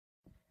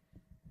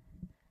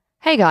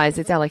Hey guys,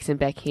 it's Alex and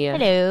Beck here.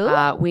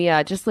 Hello. We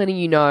are just letting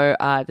you know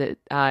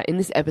that in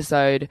this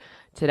episode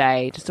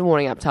today, just a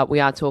warning up top, we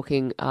are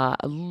talking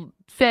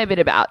fair bit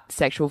about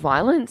sexual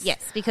violence.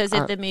 Yes, because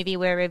of the movie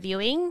we're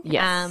reviewing.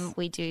 Yes.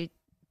 We do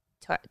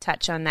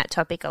touch on that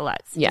topic a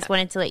lot. So Yeah. just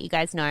wanted to let you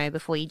guys know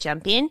before you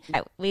jump in.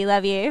 We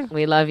love you.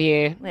 We love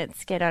you.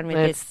 Let's get on with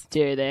Let's this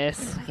do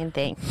this. fucking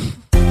thing.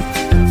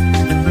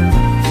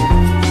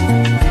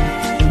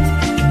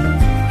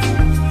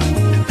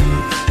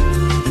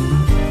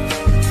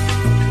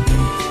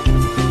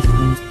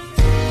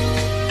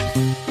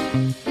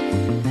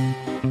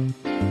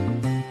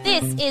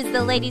 This is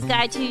the Ladies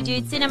Guide to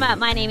Dude Cinema.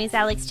 My name is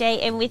Alex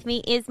J, and with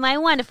me is my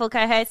wonderful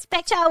co-host,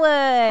 Beck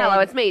Charwood. Hello,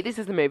 it's me. This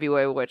is the movie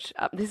where we watch.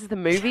 This is the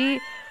movie.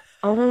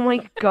 Oh my When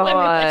we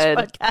god!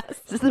 watch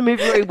podcasts. This is the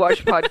movie where we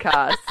watch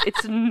podcasts.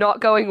 It's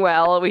not going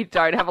well. We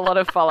don't have a lot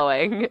of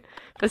following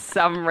for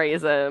some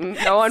reason.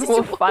 No one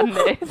will fund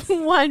this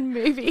One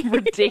movie.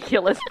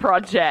 ridiculous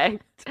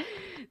project.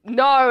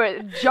 No,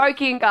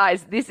 joking,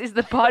 guys. This is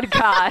the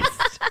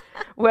podcast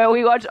where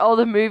we watch all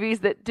the movies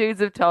that dudes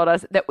have told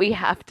us that we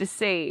have to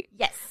see.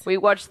 Yes. We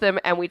watch them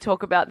and we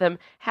talk about them,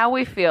 how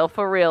we feel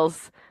for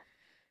reals.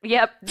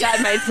 Yep,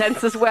 that made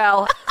sense as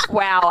well.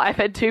 Wow, I've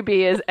had 2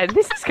 beers and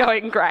this is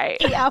going great.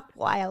 Yeah,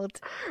 wild.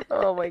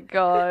 Oh my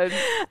god.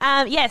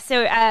 Let's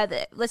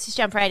just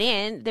jump right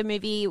in. The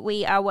movie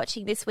we are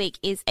watching this week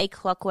is A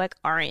Clockwork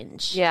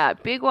Orange. Yeah,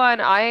 big one.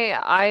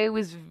 I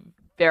was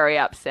very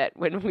upset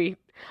when we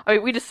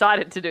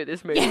decided to do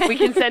this movie. We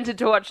consented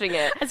to watching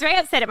it. I was very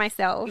upset at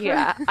myself.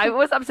 Yeah, I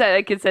was upset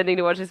at consenting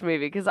to watch this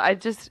movie because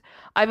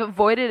I've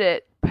avoided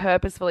it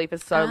purposefully for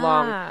so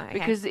long okay.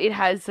 because it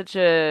has such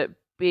a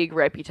big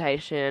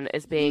reputation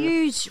as being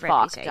Huge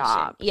fucked reputation.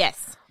 up.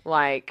 Yes.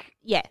 Like,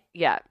 Yeah.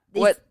 yeah.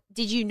 This-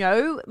 Did you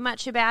know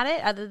much about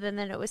it other than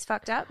that it was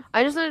fucked up?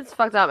 I just know it's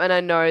fucked up, and I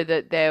know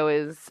that there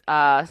was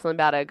something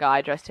about a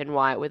guy dressed in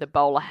white with a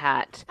bowler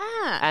hat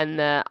and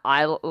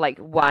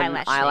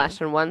one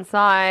eyelash on one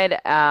side,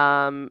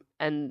 and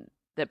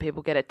that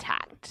people get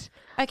attacked.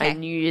 Okay. I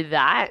knew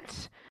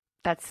that.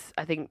 That's,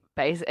 I think,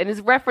 base, and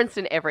it's referenced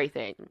in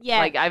everything. Yeah.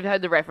 Like, I've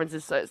heard the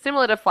references, so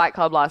similar to Fight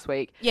Club last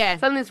week. Yeah.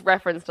 Something's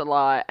referenced a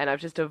lot, and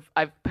I've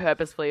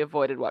purposefully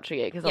avoided watching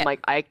it because I'm like,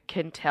 I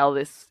can tell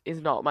this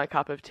is not my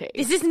cup of tea.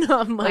 This is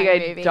not my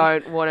Like, movie. I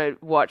don't want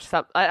to watch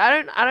something.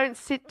 I don't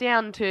sit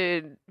down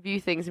to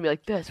view things and be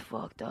like, that's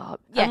fucked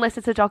up. Yeah. Unless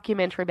it's a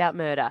documentary about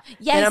murder.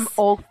 Yes. Then I'm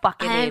all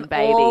fucking I'm in,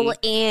 baby. all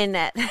in.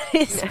 That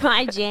is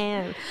my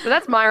jam. So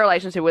that's my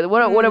relationship with it.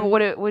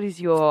 What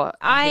is your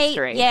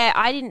history?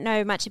 I didn't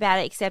know much about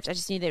it except I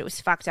just knew that it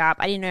was fucked up.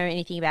 I didn't know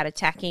anything about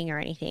attacking or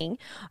anything.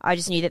 I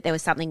just knew that there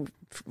was something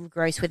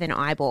gross with an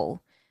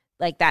eyeball.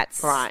 Like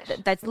that's Right.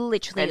 That's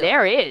literally And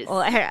there is.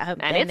 Well,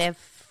 and there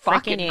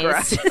fucking freaking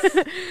gross. is.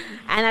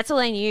 And that's all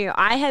I knew.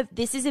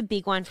 This is a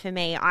big one for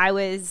me. I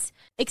was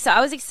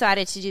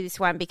excited to do this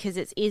one because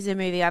it is a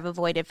movie I've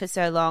avoided for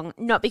so long.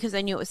 Not because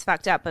I knew it was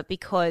fucked up, but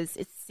because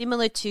it's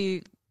similar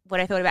to what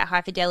I thought about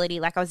High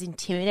Fidelity. Like I was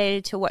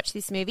intimidated to watch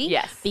this movie.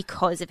 Yes.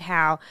 Because of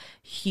how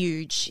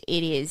huge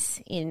it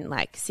is in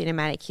like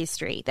cinematic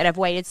history that I've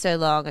waited so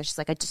long. I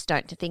just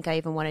don't think I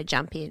even want to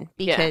jump in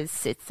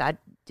because it's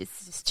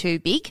just too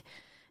big.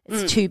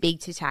 It's too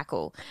big to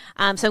tackle.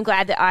 So I'm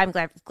glad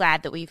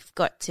that we've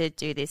got to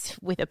do this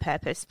with a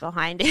purpose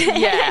behind it.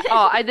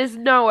 Yeah. There's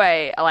no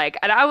way. Like,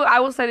 and I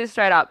will say this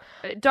straight up.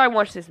 Don't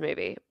watch this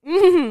movie.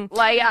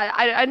 Like,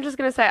 I'm just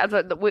gonna say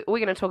we're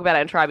gonna talk about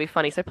it and try to be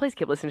funny. So please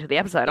keep listening to the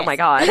episode. Yes. Oh my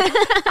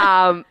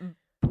god.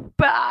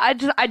 But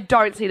I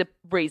don't see the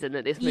reason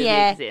that this movie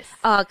exists.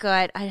 Oh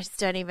god, I just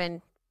don't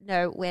even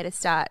know where to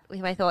start with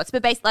my thoughts.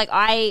 But basically,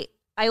 like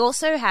I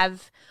also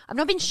I've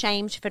not been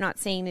shamed for not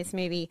seeing this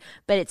movie,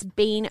 but it's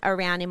been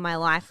around in my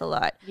life a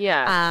lot.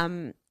 Yeah.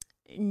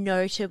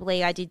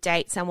 Notably, I did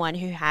date someone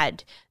who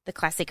had the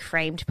classic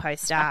framed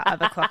poster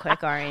of A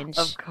Clockwork Orange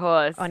Of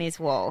course. on his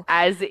wall.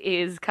 As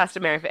is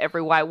customary for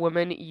every white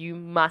woman, you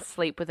must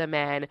sleep with a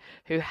man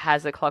who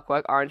has a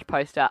Clockwork Orange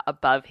poster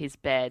above his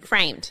bed.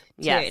 Framed.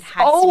 Yes. Too. It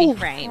has to be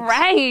framed.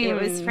 framed.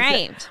 It was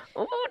framed.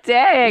 Oh,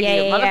 dang.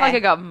 Yeah,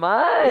 Motherfucker got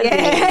money.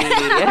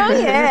 Oh,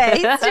 yeah.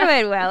 He's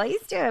doing well.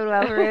 He's doing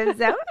well for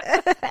himself.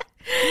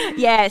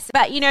 Yes.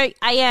 But, I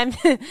am,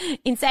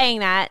 in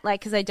saying that,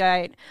 like, because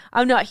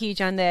I'm not huge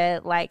on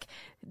the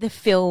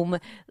film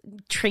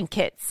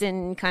trinkets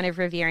and kind of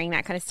revering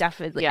that kind of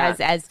stuff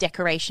as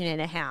decoration in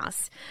a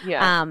house.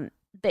 Yeah.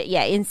 But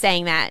yeah, in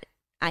saying that,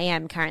 I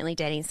am currently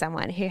dating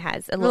someone who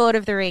has a Lord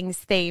of the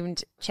Rings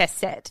themed chess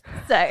set.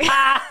 So,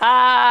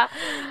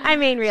 I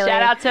mean, really.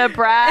 Shout out to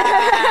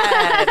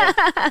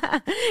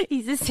Brad.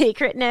 He's a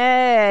secret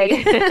nerd.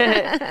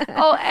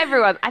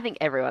 I think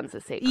everyone's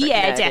a secret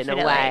Yeah, nerd definitely. in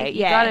a way. You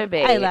Yeah. gotta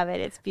be. I love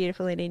it. It's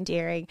beautiful and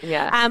endearing.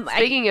 Yeah.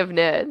 Speaking of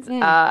nerds,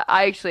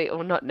 I actually,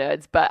 well, not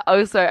nerds, but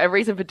also a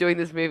reason for doing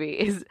this movie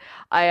is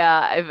I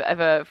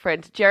have a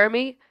friend,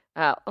 Jeremy.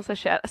 Also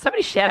so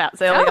many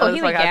shout-outs earlier. Oh,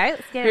 here we go.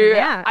 Let's get it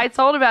out. I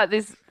told about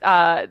this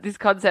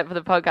concept for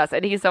the podcast,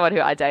 and he's someone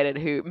who I dated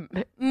who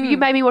you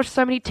made me watch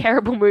so many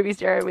terrible movies,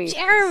 Jeremy.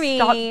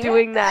 Stop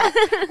doing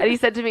that. And he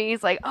said to me,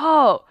 he's like,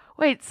 oh,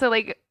 wait, so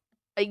like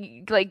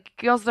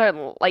girls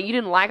don't like, you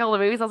didn't like all the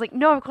movies? I was like,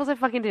 no, of course I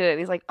fucking did it. And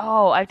he's like,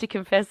 oh, I have to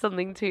confess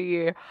something to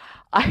you.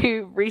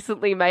 I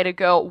recently made a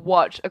girl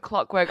watch A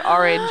Clockwork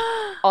Orange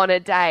on a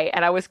day,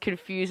 and I was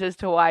confused as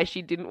to why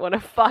she didn't want to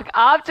fuck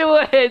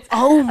afterwards.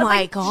 Oh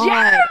my God.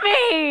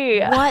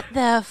 Jeremy! What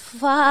the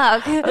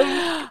fuck?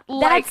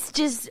 That's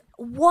just...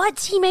 What?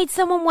 He made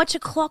someone watch A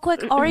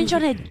Clockwork Orange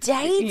on a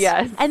date?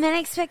 Yes. And then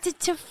expected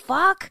to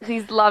fuck?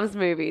 He loves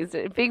movies.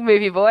 Big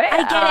movie boy.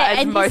 I get it.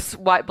 As most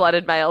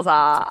white-blooded males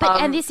are.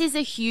 But, and this is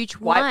a huge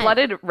one.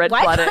 White-blooded?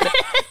 Red-blooded?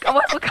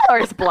 What colour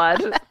is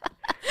blood?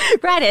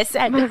 Write us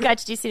at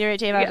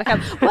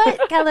gotchacinema@gmail.com.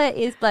 What colour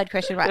is blood? ?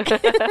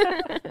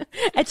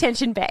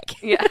 Attention, Beck.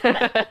 Yeah.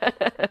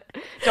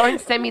 Don't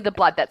send me the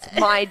blood. That's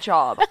my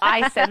job.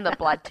 I send the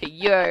blood to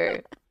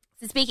you.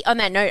 So speaking on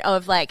that note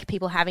of like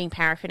people having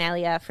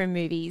paraphernalia from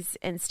movies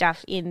and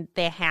stuff in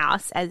their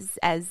house as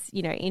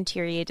you know,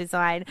 interior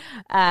design,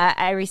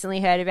 I recently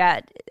heard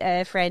about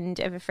a friend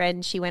of a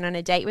friend. She went on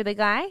a date with a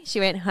guy. She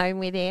went home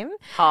with him.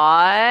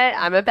 Hot.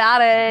 I'm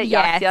about it.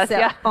 Yes.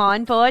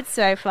 On board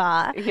so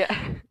far.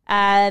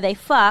 Yeah. They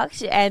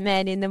fucked, and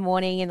then in the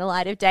morning, in the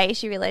light of day,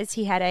 she realized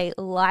he had a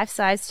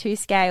life-size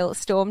 2-scale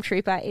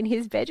stormtrooper in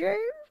his bedroom.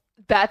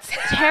 That's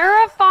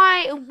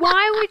terrifying.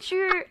 Why would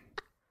you...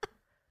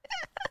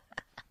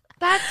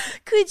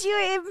 Could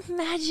you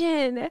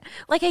imagine?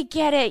 Like, I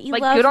get it. You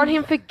like, love... good on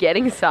him for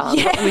getting some.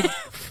 Yeah.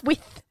 with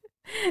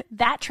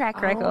that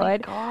track record. Oh my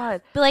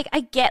God. But like,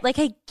 I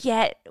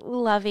get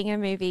loving a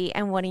movie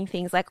and wanting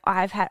things. Like,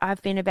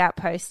 I've been about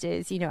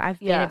posters. You know, I've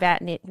been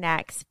about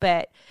knickknacks.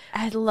 But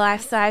a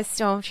life-size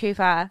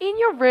stormtrooper in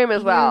your room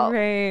as well. In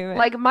your room.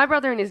 Like, my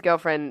brother and his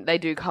girlfriend, they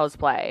do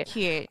cosplay.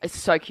 Cute. It's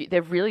so cute.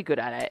 They're really good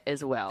at it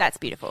as well. That's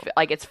beautiful.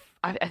 Like,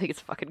 I think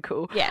it's fucking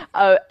cool. Yeah.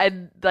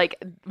 And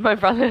like, my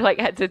brother like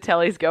had to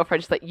tell his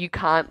girlfriend, she's like, you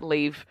can't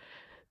leave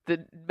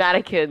the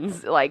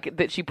mannequins like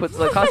that she puts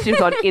the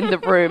costumes on in the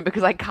room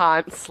because I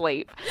can't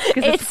sleep.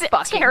 Because it's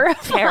fucking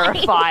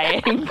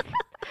terrifying.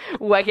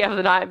 Waking up in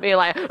the night and being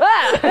like,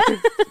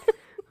 ah!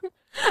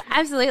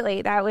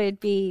 Absolutely. That would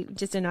be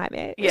just a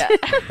nightmare. Yeah.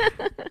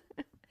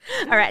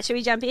 All right. Should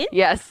we jump in?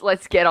 Yes.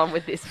 Let's get on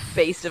with this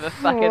beast of a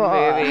fucking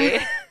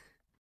movie.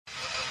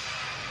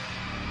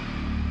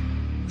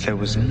 There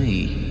was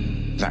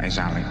me, that is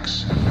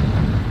Alex,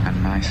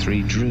 and my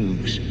 3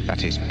 droogs,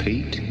 that is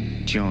Pete,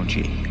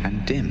 Georgie,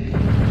 and Dim.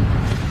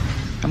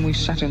 And we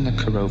sat in the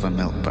Korova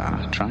milk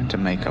bar trying to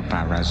make up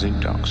our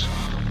razoo docs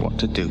what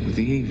to do with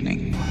the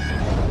evening.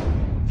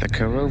 The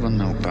Korova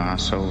milk bar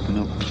sold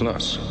Milk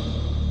Plus,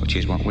 which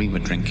is what we were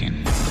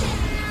drinking.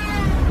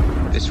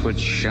 This would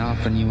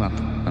sharpen you up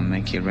and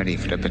make you ready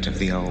for a bit of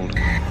the old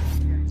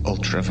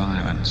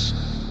ultra-violence.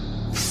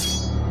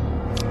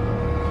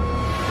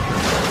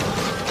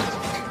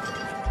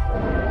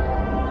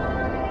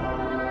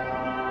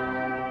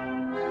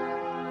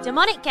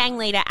 Demonic gang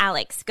leader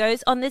Alex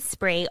goes on the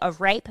spree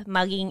of rape,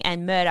 mugging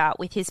and murder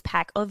with his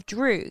pack of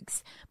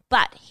droogs.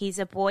 But he's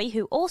a boy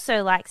who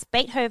also likes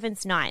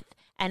Beethoven's Ninth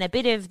and a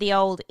bit of the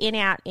old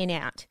in-out,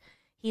 in-out.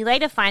 He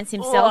later finds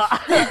himself...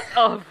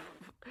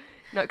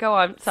 No, go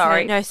on.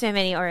 Sorry. So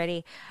many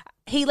already.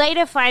 He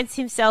later finds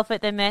himself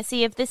at the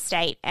mercy of the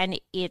state and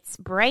its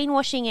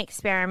brainwashing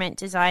experiment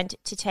designed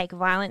to take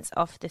violence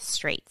off the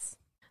streets.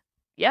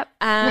 Yep.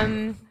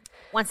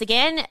 Once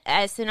again,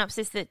 a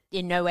synopsis that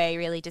in no way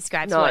really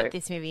describes what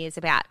this movie is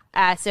about.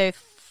 So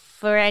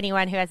for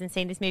anyone who hasn't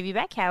seen this movie,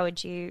 Beck, how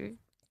would you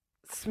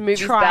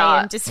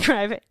try and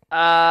describe it?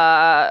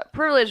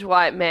 Privileged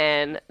white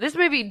man. This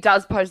movie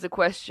does pose the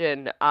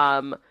question,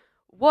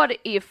 what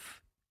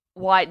if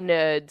white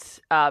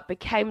nerds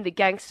became the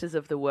gangsters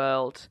of the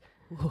world?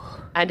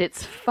 And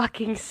it's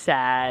fucking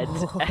sad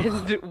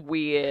and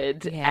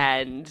weird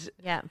and...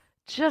 Yeah.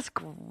 Just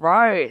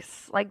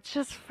gross. Like,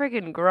 just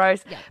friggin'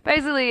 gross. Yeah.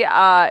 Basically,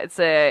 it's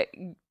a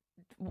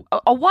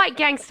white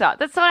gangster.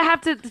 That's what I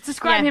have to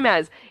describe him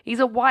as. He's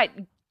a white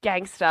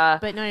gangster.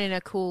 But not in a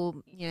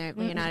cool,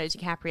 Leonardo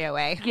DiCaprio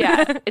way.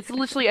 Yeah. It's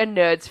literally a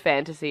nerd's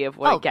fantasy of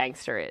what a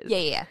gangster is.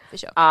 Yeah, for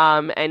sure.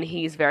 And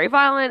he's very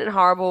violent and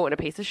horrible and a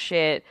piece of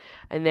shit.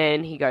 And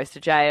then he goes to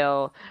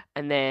jail.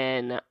 And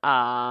then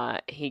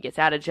he gets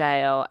out of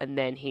jail. And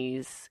then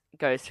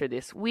goes through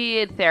this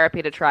weird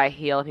therapy to try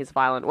heal in his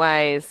violent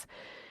ways.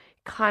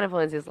 Kind of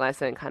learns his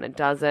lesson, kind of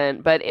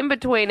doesn't. But in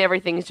between,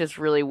 everything's just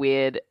really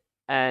weird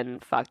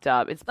and fucked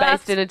up. It's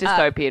based in a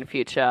dystopian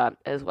future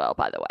as well,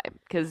 by the way.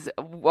 Because,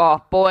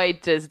 boy,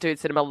 does Dude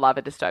Cinema love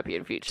a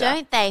dystopian future.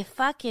 Don't they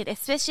fucking,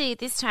 especially at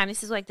this time,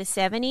 this is like the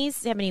 70s,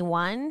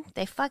 71.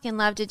 They fucking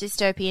loved a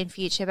dystopian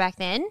future back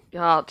then.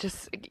 Oh,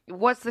 just,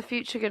 what's the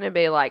future going to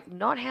be like?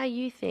 Not how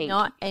you think.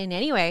 Not in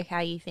any way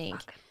how you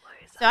think.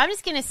 So I'm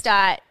just going to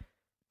start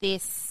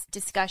this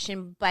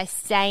discussion by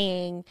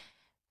saying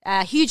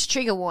huge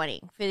trigger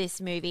warning for this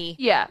movie.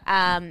 Yeah.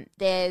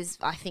 There's,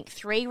 I think,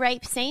 3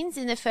 rape scenes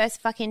in the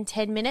first fucking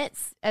 10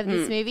 minutes of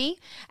this movie.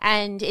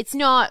 And it's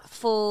not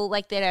full,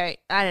 like, they don't,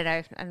 I don't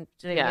know, I'm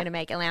not even going to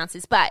make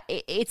allowances, but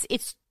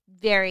it's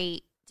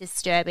very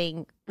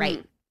disturbing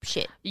rape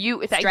shit.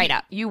 Straight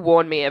up. You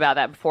warned me about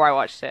that before I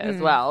watched it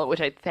as well,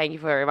 which I thank you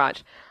for very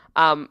much.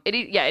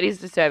 It is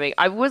disturbing.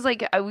 I was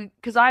like,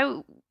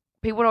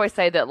 people would always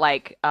say that,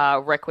 like,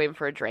 Requiem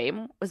for a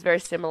Dream was very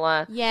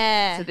similar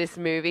to this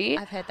movie.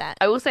 I've heard that.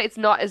 I will say it's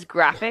not as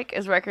graphic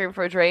as Requiem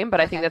for a Dream,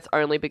 but I think that's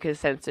only because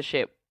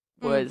censorship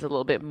was a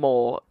little bit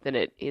more than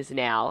it is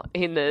now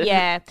in the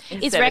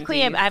Is 70s.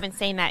 Requiem, I haven't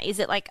seen that. Is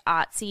it, like,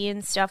 artsy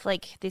and stuff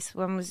like this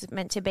one was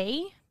meant to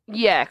be?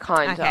 Yeah,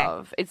 kind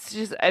of. It's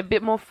just a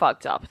bit more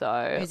fucked up,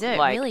 though. Is it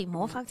like, really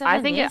more fucked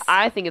up than this?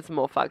 I think it's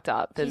more fucked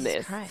up than Jesus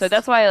this. Christ. So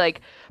that's why,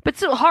 like, but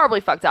still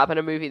horribly fucked up in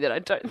a movie that I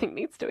don't think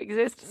needs to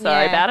exist.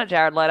 Sorry about it,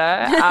 Jared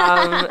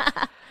Leto.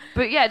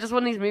 But yeah, just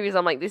one of these movies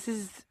I'm like, this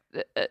is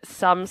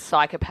some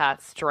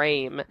psychopath's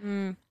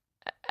dream.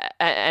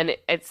 And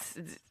it's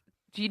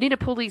you need to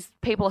pull these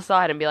people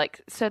aside and be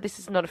like, so this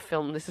is not a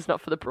film. This is not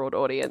for the broad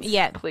audience.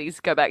 Yeah. Please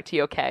go back to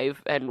your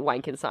cave and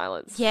wank in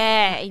silence.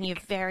 Yeah, and your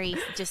very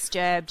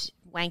disturbed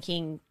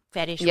wanking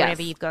fetish,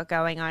 whatever you've got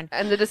going on.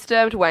 And the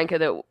disturbed wanker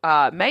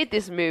that made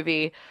this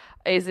movie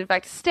is, in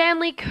fact,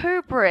 Stanley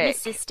Kubrick.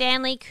 Mr.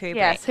 Stanley Kubrick.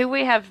 Yes, who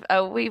we have,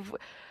 we've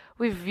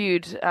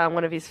viewed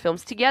one of his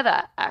films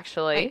together,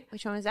 actually. Wait,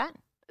 which one was that?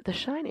 The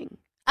Shining.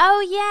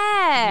 Oh,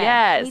 yeah.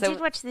 Yeah. We did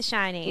watch The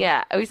Shining.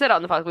 Yeah. We said it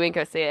on the podcast. We didn't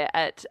go see it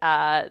at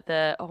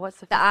the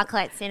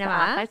ArcLight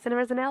Cinema. The ArcLight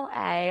Cinemas in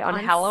LA on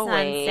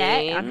Halloween.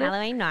 Sunset, on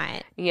Halloween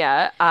night.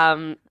 Yeah.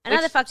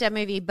 Another fucked up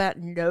movie, but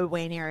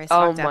nowhere near as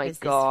fucked up as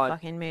this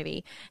fucking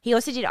movie. He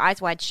also did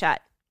Eyes Wide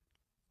Shut.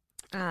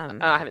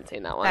 I haven't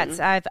seen that one.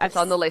 It's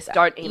on the list.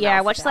 Don't email I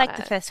us watched about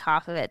the it. first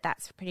half of it.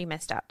 That's pretty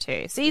messed up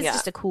too. So he's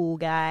just a cool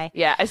guy.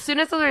 Yeah, as soon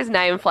as I saw his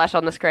name flash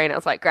on the screen, I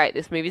was like, great,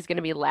 this movie's going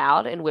to be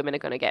loud and women are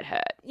going to get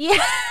hurt.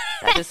 Yeah.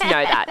 I just know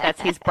that.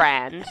 That's his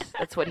brand.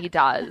 That's what he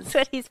does. That's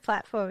what his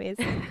platform is.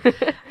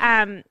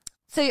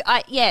 So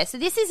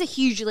this is a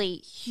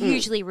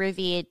hugely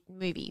revered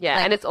movie. Yeah,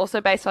 Like, and it's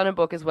also based on a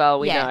book as well.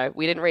 We Yeah. know.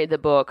 We didn't read the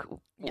book.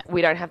 No.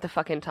 We don't have the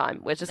fucking time.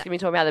 We're just going to be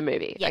talking about the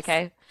movie, Yes.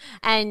 okay?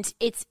 And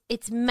it's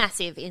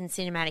massive in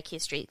cinematic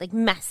history, like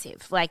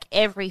massive. Like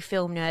every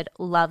film nerd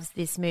loves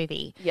this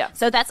movie. Yeah.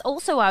 So that's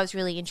also why I was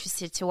really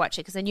interested to watch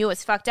it because I knew it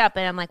was fucked up,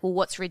 and I'm like, well,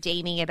 what's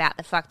redeeming about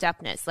the fucked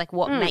upness? Like,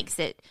 what makes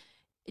it,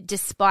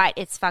 despite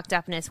its fucked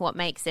upness, what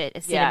makes it a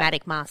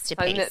cinematic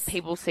masterpiece? Something that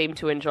people seem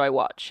to enjoy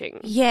watching.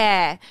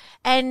 Yeah,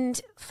 and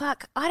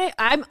fuck,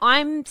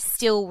 I'm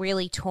still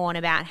really torn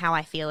about how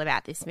I feel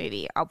about this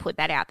movie. I'll put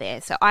that out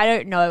there. So I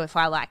don't know if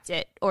I liked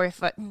it or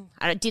if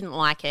I didn't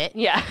like it.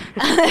 Yeah.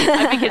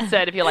 I'd be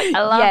concerned if you're like,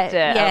 I loved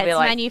it. Yeah, I'll be it's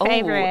like, my new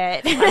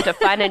favorite. I have to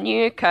find a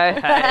new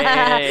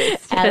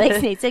co-host.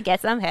 Alex needs to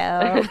get some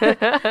help.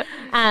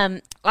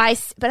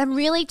 But I'm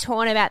really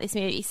torn about this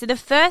movie. So the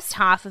first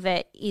half of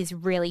it is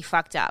really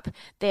fucked up.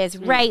 There's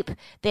rape,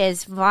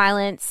 there's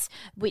violence,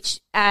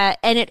 which and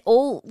it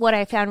all. What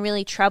I found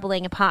really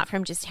troubling, apart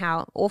from just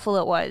how awful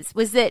it was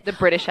that The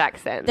British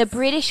accents. the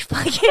British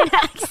fucking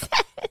accents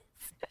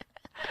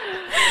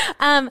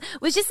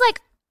was just like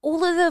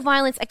all of the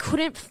violence. I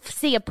couldn't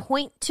see a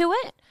point to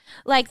it.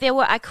 Like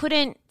I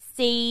couldn't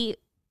see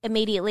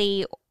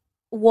immediately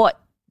what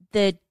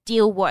the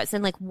deal was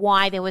and like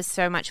why there was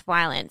so much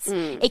violence.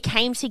 It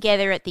came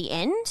together at the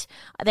end.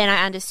 Then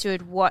I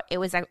understood what it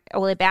was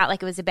all about.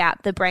 Like it was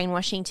about the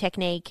brainwashing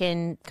technique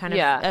and kind of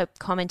a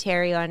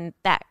commentary on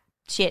that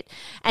shit.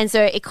 And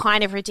so it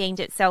kind of redeemed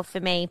itself for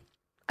me.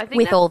 I think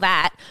with all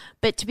that.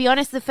 But to be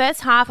honest, the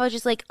first half, I was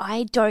just like,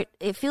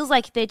 it feels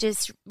like they're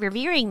just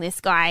revering this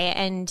guy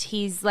and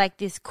he's like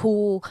this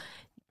cool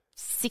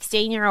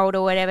 16-year-old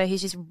or whatever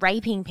who's just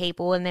raping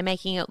people and they're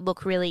making it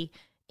look really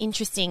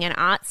interesting and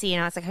artsy.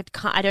 And I was like,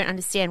 I don't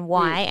understand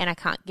why and I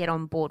can't get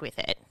on board with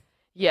it.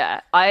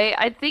 Yeah.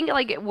 I think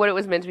like what it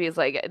was meant to be is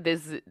like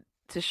there's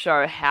to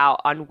show how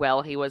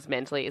unwell he was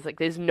mentally. It's like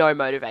there's no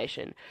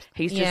motivation.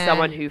 He's just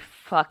someone who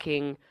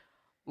fucking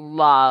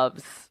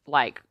loves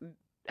like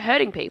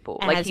hurting people.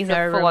 And like he's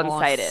a full-on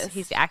sadist.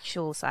 He's the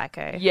actual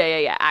psycho.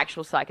 Yeah.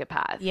 Actual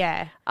psychopath.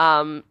 Yeah.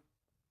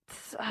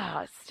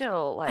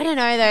 Still like I don't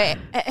know though.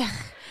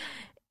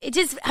 It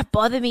just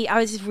bothered me. I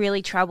was just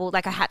really troubled.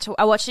 Like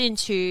I watched it in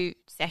 2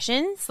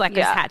 sessions. Like I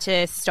just had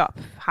to stop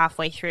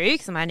halfway through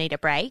because I need a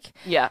break.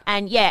 Yeah.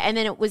 And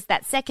then it was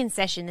that second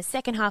session, the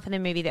second half of the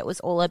movie that was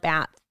all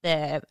about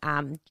the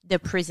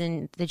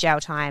prison, the jail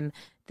time,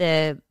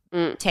 the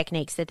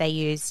techniques that they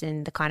used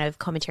and the kind of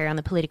commentary on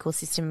the political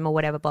system or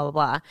whatever, blah, blah,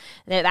 blah.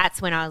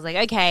 That's when I was like,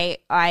 okay,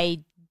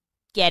 I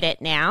get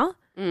it now.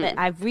 But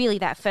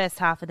that first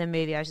half of the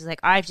movie, I was just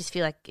like, I just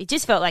feel like, it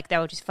just felt like they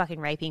were just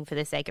fucking raping for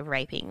the sake of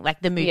raping. Like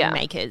the movie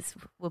makers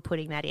were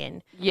putting that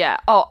in. Yeah.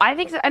 Oh, I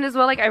think so. And as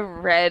well, like I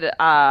read,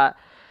 like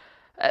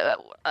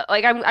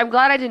I'm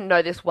glad I didn't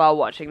know this while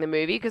watching the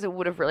movie because it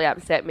would have really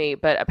upset me.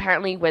 But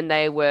apparently when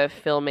they were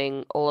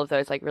filming all of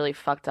those like really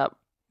fucked up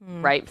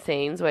rape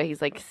scenes where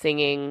he's like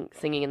singing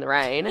in the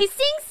rain. He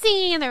sings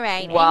 "Singing in the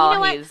Rain" while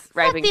and you know he's what?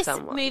 raping Fuck this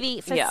someone.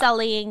 movie for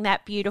sullying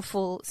that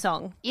beautiful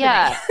song.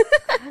 Yeah,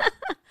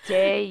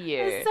 dare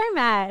you? I'm so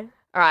mad.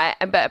 All right,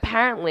 but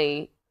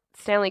apparently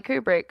Stanley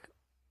Kubrick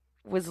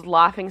was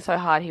laughing so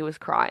hard he was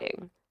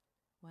crying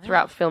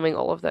throughout filming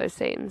all of those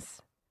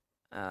scenes.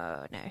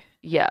 Oh no!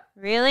 Yeah,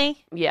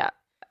 Really? yeah,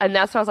 and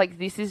that's why I was like,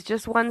 this is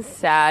just one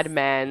sad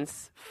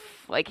man's.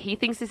 Like, he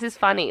thinks this is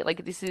funny.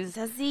 Like, this is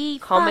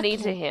comedy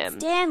to him.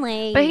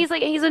 Stanley. But he's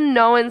a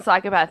known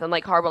psychopath and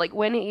like horrible. Like,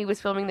 when he was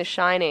filming The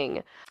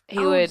Shining, he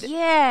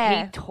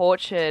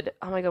tortured,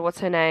 oh my God, what's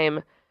her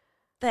name?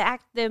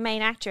 The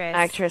main actress.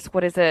 Actress,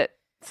 what is it?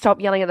 Stop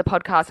yelling at the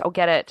podcast. I'll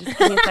get it. Just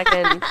give me a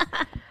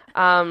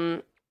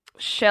second.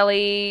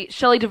 Shelley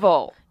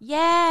Duvall.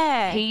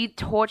 Yeah. He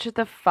tortured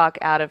the fuck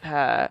out of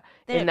her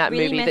in that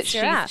really movie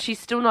that she's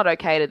still not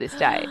okay to this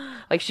day.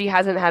 Like, she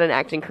hasn't had an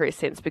acting career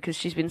since because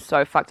she's been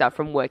so fucked up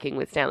from working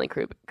with Stanley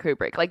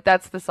Kubrick. Like,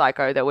 that's the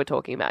psycho that we're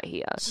talking about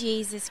here.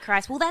 Jesus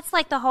Christ. Well, that's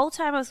like the whole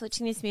time I was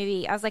watching this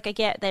movie, I was like, I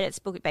get that it's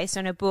based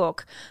on a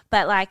book,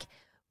 but like,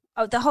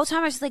 the whole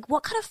time I was just like,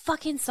 what kind of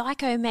fucking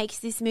psycho makes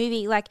this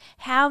movie? Like,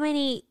 how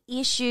many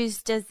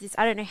issues does this...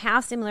 I don't know how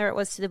similar it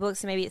was to the book,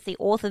 so maybe it's the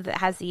author that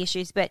has the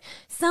issues, but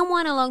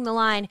someone along the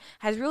line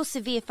has real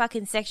severe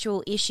fucking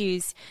sexual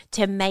issues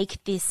to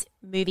make this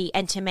movie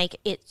and to make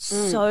it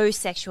so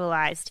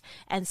sexualized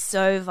and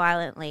so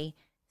violently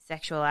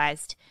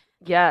sexualized.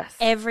 Yes.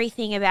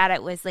 Everything about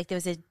it was like there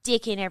was a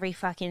dick in every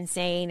fucking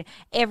scene.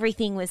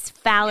 Everything was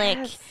phallic.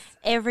 Yes.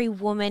 Every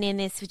woman in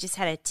this just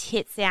had her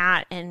tits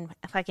out and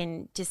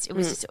fucking just, it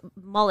was just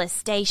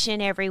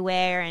molestation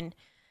everywhere. And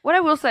what I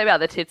will say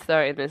about the tits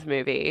though in this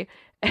movie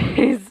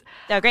is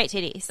they were great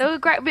titties. They were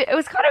great, but it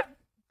was kind of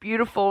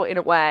beautiful in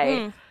a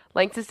way.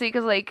 Like to see,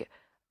 because like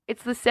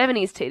it's the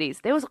 70s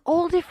titties. There was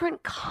all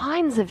different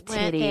kinds of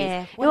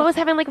titties. You was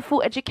having like a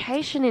full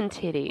education in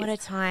titties. What a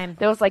time.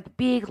 There was like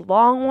big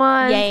long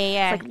ones.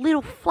 Yeah. Like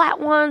little flat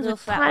ones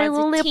with tiny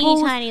little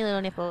nipples. Tiny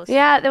little nipples.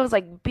 Yeah, there was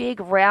like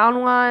big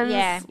round ones.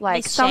 Yeah.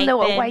 Like some that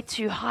were way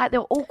too high. They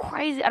were all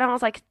crazy. And I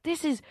was like,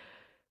 this is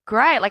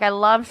great. Like, I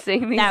love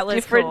seeing these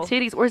different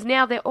titties. Whereas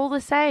now they're all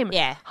the same.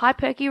 Yeah. High,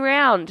 perky,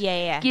 round.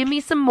 Yeah. Give me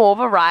some more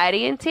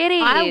variety in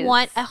titties. I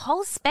want a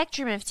whole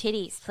spectrum of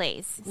titties,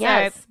 please.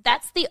 Yes. So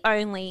that's the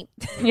only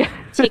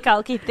tick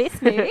I'll give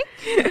this movie.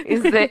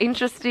 Is the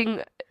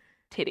interesting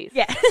titties.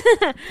 Yeah.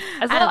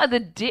 As well as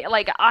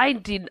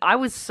I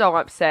was so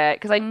upset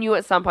because I knew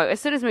at some point,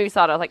 as soon as the movie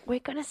started, I was like, we're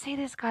going to see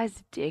this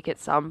guy's dick at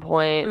some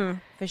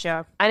point. For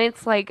sure. And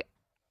it's like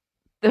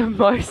the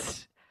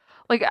most,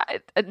 like,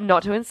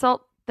 not to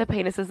insult the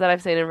penises that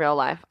I've seen in real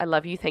life. I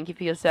love you. Thank you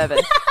for your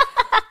service.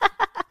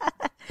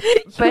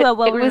 You are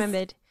well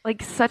remembered.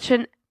 Like such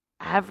an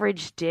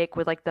average dick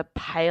with like the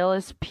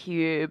palest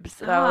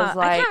pubes. And I was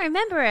like, I can't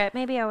remember it.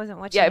 Maybe I wasn't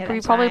watching it. Yeah,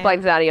 you probably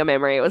blanked it out of your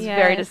memory. It was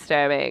very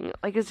disturbing.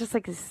 Like, it was just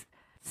like this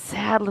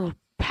sad little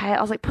pale.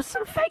 I was like, put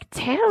some fake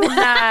tan on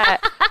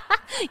that.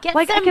 Get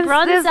like, some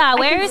bronzer.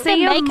 Where is the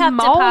makeup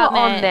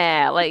department on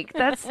there? Like,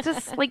 that's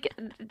just like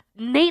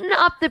neaten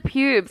up the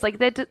pubes. Like,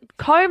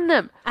 comb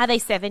them. Are they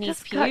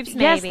 70s pubes?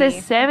 Maybe. Yes, they're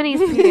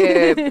 70s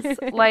pubes.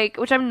 Like,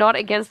 which I'm not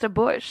against a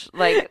bush.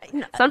 Like,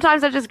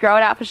 sometimes I just grow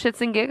it out for shits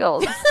and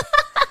giggles.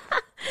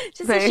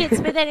 Just the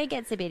shits, but then it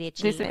gets a bit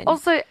itchy.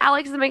 Also,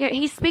 Alex the makeup,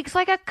 he speaks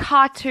like a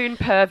cartoon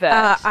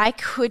pervert. I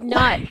could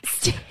not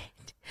stand.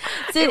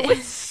 So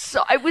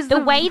it was the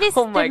way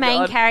the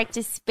main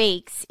character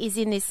speaks is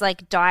in this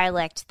like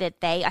dialect that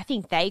I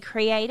think they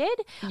created.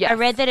 Yes. I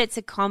read that it's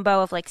a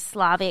combo of like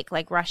Slavic,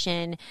 like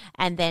Russian,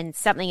 and then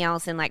something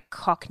else in like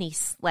Cockney,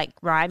 like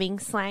rhyming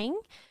slang.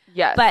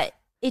 Yes. But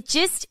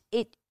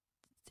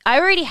I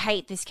already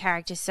hate this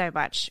character so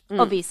much.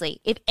 Obviously,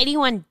 if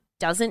anyone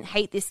doesn't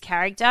hate this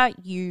character,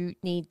 you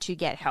need to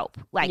get help.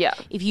 Like,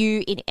 if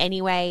you in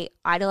any way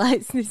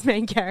idolize this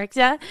main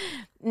character,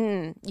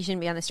 you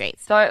shouldn't be on the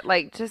streets. So,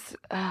 like, just...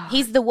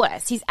 He's the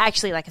worst. He's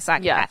actually like a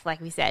psychopath,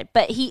 like we said.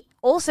 But he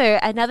also,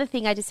 another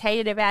thing I just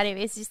hated about him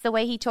is just the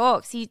way he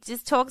talks. He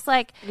just talks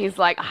like... He's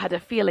like, I had a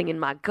feeling in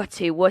my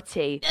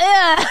gutty-wutty.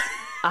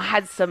 I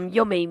had some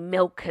yummy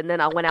milk and then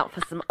I went out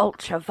for some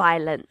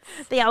ultra-violence.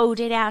 The old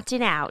in-out,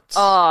 in-out.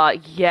 Oh,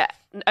 yeah.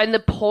 And the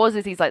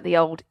pauses, he's like, the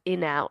old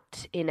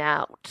in-out,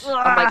 in-out.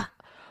 I'm like,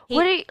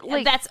 what are you...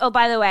 Like, that's... Oh,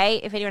 by the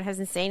way, if anyone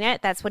hasn't seen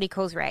it, that's what he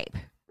calls rape.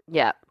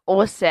 Yeah,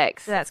 or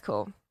sex. So that's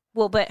cool.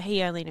 Well, but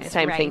he only knows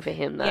Same rape. thing for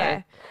him, though.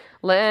 Yeah.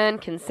 Learn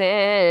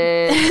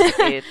consent.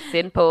 It's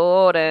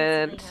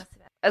important.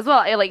 As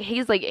well, like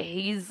his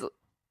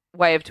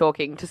way of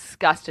talking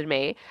disgusted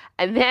me.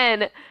 And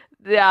then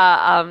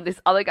this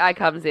other guy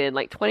comes in,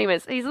 like 20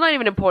 minutes. He's not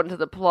even important to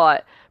the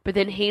plot, but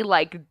then he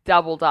like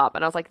doubled up,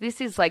 and I was like, this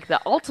is like the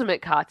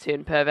ultimate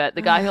cartoon pervert.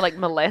 The guy who like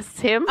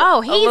molests him.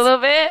 Oh, a little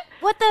bit.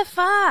 What the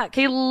fuck?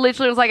 He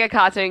literally was like a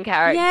cartoon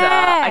character.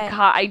 Yeah.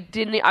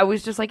 I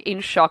was just like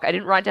in shock. I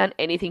didn't write down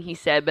anything he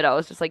said, but I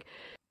was just like,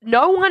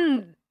 no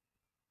one.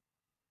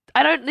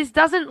 This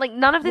doesn't, like,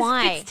 none of this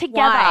fits together.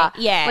 Why?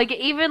 Yeah. Like,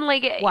 even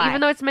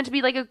though it's meant to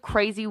be, like, a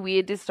crazy,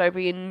 weird,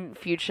 dystopian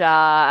future.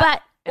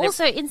 But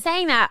Also, in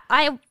saying that,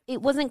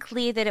 it wasn't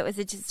clear that it was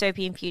a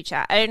dystopian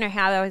future. I don't know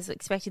how I was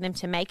expecting them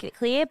to make it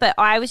clear, but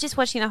I was just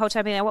watching the whole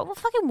time being like, what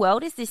fucking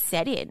world is this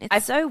set in?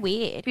 It's so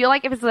weird. I feel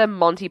like if it's a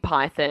Monty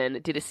Python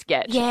did a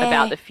sketch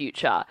about the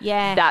future,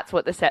 that's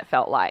what the set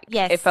felt like.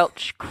 Yes. It felt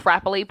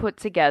crappily put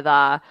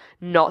together,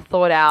 not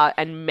thought out,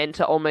 and meant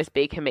to almost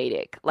be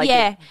comedic.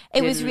 Like,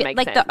 it was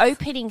like the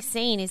opening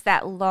scene is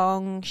that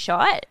long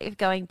shot of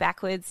going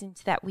backwards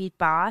into that weird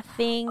bar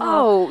thing.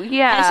 Oh,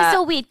 yeah. And it's just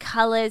all weird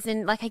colours,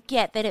 and like I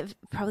get that it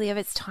probably of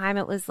its time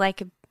it was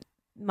like a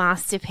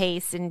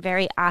masterpiece and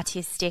very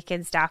artistic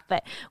and stuff,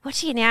 but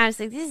watching it now, it's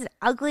like, this is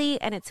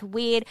ugly and it's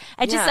weird.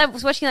 I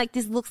was watching like,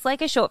 this looks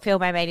like a short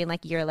film I made in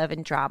like year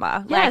 11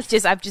 drama. Yes.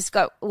 Like, I've just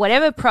got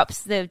whatever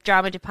props the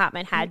drama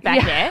department had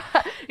back there.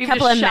 You've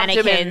couple just of shoved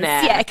them in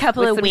mannequins, there a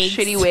couple with of some wigs,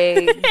 shitty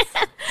wigs,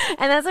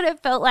 and that's what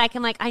it felt like.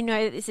 I'm like, I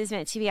know that this is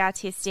meant to be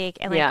artistic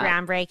and like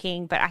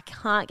groundbreaking, but I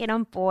can't get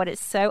on board.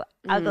 It's so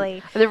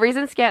ugly. The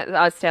reason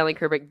Stanley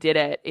Kubrick did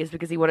it is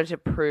because he wanted to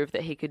prove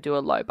that he could do a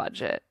low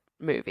budget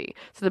movie.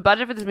 So the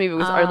budget for this movie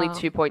was only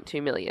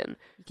 2.2 million.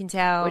 You can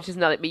tell. Which is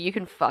nothing, but you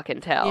can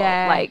fucking tell.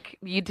 Yeah. Like,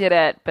 you did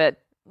it, but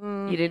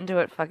you didn't do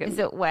it fucking... Is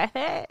it worth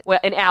it? Well,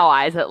 in our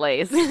eyes, at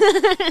least.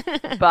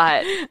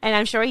 But... And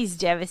I'm sure he's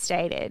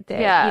devastated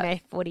that,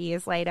 40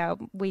 years later,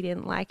 we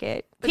didn't like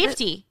it.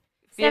 50.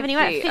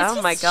 71.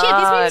 Oh, my God.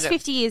 Shit, this movie's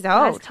 50 years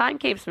old. As time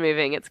keeps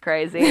moving. It's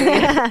crazy.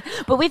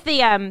 But with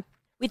the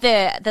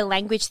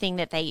language thing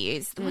that they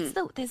use,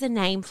 there's a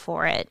name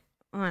for it.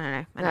 I don't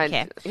know. I don't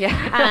care.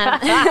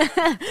 Yeah.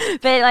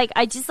 But like,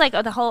 I just like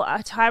the whole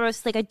time I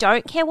was like, I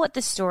don't care what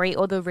the story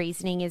or the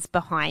reasoning is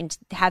behind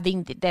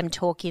having them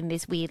talk in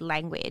this weird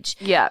language.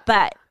 Yeah.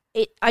 But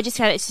I just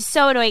found it's just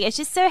so annoying. It's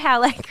just so how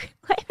like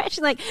I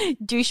imagine like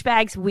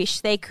douchebags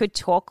wish they could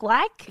talk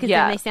like, because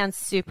then they sound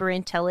super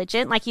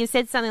intelligent. Like you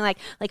said something like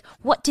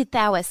what did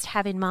thouest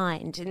have in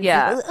mind? And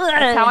that's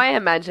how I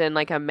imagine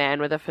like a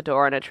man with a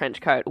fedora and a trench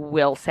coat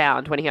will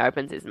sound when he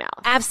opens his mouth.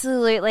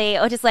 Absolutely.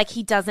 Or just like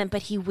he doesn't,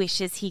 but he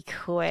wishes he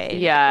could.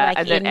 Yeah. Like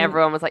and then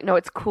everyone was like, no,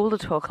 it's cool to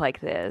talk like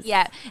this.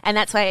 Yeah. And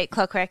that's why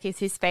Clockwork is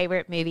his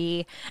favorite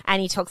movie,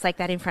 and he talks like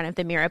that in front of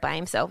the mirror by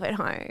himself at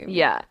home.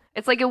 Yeah.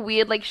 It's like a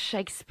weird, like,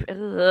 Shakespeare.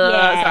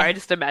 Sorry, I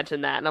just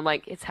imagine that. And I'm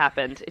like, it's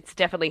happened. It's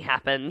definitely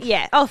happened.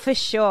 Yeah. Oh, for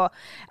sure.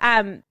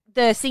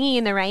 The Singing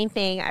in the Rain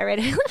thing, I read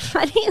a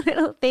funny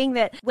little thing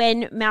that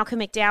when Malcolm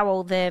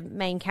McDowell, the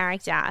main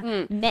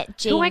character, met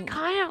Jean... Who I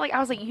kind of, like, I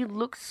was like, you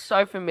look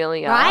so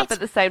familiar. Right? But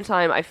at the same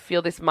time, I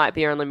feel this might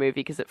be your only movie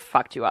because it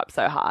fucked you up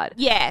so hard.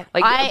 Yeah.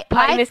 Like,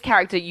 playing this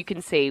character you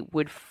can see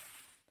would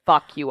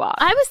fuck you up.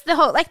 I was the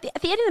whole... Like,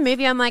 at the end of the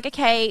movie, I'm like,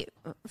 okay,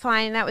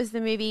 fine, that was the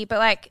movie. But,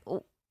 like...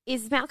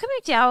 Is Malcolm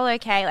McDowell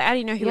okay? Like, I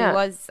didn't know who he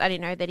was. I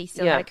didn't know that he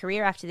still had a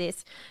career after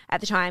this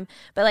at the time.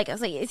 But, like, I was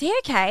like, is he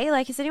okay?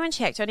 Like, has anyone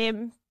checked on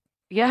him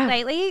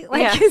lately?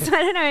 Like, 'cause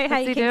I don't know how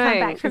you can come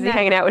back from that. Is he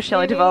hanging out with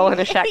Shelley Duvall in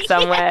a shack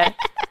somewhere,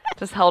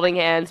 just holding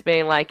hands,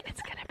 being like,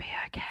 it's going to be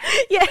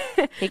okay.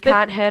 Yeah. He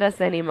can't hurt us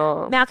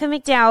anymore. Malcolm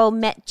McDowell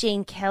met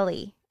Gene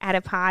Kelly at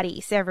a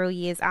party several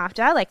years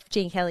after, like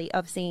Gene Kelly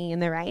of Singing in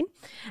the Rain.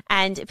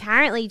 And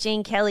apparently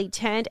Gene Kelly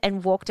turned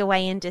and walked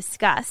away in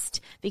disgust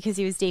because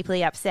he was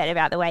deeply upset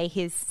about the way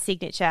his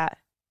signature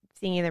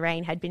Singing in the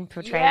Rain had been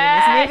portrayed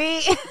in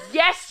this movie.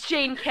 Yes,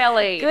 Gene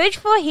Kelly. Good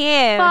for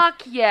him.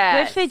 Fuck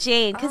yeah. Good for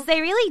Gene, because they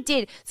really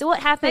did. So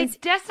what happens... They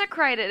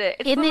desecrated it.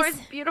 It's the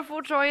most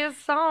beautiful, joyous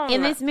song.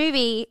 In this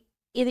movie...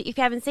 If you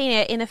haven't seen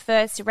it, in the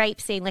first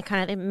rape scene, like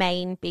kind of the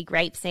main big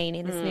rape scene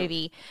in this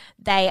movie,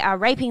 they are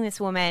raping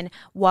this woman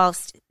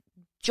whilst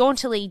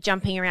jauntily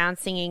jumping around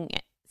singing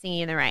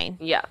in the rain.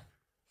 Yeah.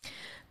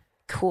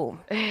 Cool.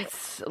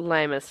 It's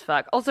lame as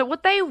fuck. Also,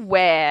 what they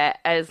wear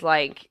as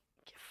like...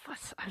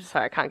 I'm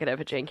sorry, I can't get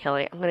over Gene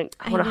Kelly. I want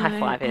to high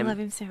five him. I love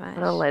him so much.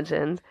 What a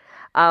legend.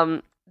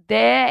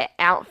 Their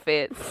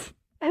outfits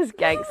as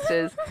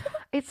gangsters...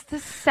 It's the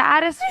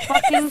saddest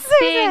fucking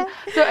thing.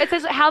 So it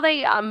says how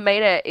they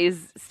made it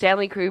is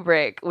Stanley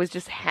Kubrick was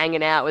just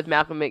hanging out with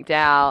Malcolm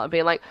McDowell and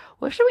being like,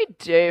 what should we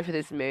do for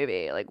this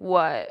movie? Like,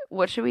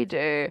 what should we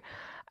do?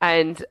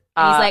 And he's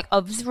like,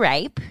 of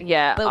rape.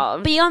 Yeah.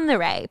 But beyond the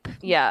rape.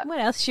 Yeah. What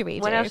else should we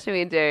do? What else should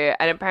we do?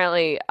 And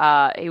apparently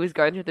he was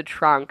going through the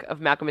trunk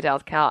of Malcolm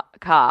McDowell's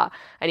car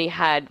and he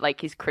had like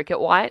his cricket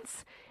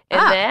whites in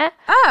there.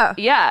 Oh.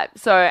 Yeah.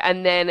 So,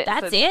 and then...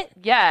 That's it?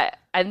 Yeah.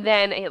 And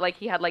then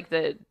he had like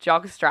the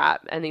jog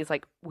strap and he's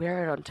like,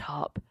 wear it on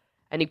top.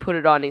 And he put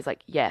it on and he's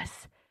like,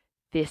 yes,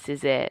 this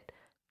is it.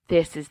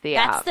 This is the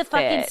outfit. That's the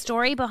fucking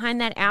story behind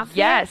that outfit?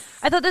 Yes.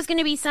 I thought there was going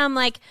to be some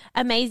like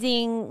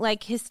amazing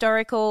like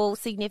historical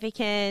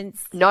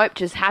significance. Nope,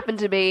 just happened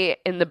to be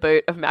in the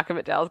boot of Malcolm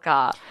McDowell's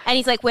car. And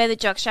he's like, wear the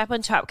jockstrap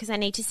on top because I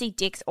need to see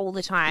dicks all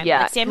the time.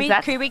 Yeah, like, Stanley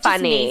Kubrick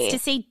just needs to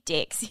see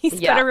dicks. He's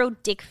got a real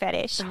dick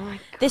fetish. Oh my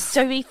God. There's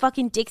so many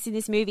fucking dicks in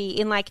this movie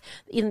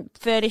in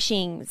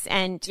furnishings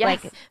and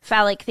like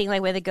phallic thing,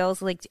 like where the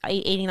girls are like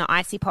eating the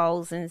icy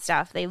poles and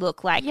stuff. They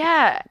look like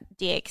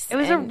dicks. It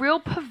was a real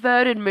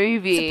perverted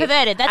movie. It's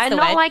perverted, that's and the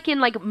not word. like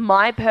in like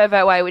my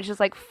pervert way, which is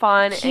like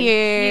fun Cute.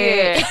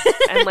 and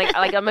cute. And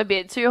like I'm a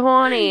bit too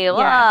horny.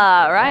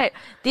 Right?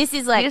 This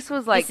is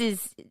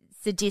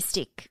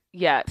sadistic.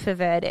 Yeah.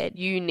 Perverted.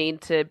 You need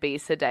to be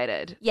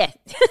sedated. Yeah.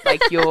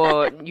 Like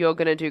you're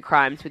gonna do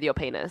crimes with your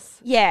penis.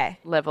 Yeah.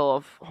 Level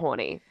of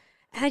horny.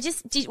 And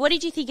what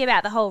did you think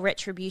about the whole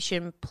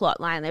retribution plot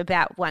line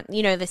about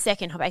the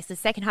second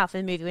half of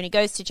the movie when he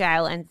goes to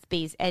jail and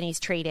he's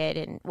treated,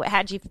 and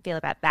how did you feel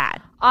about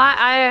that?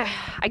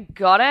 I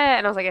got it,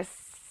 and I was like, I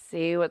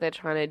see what they're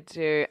trying to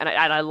do, and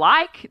I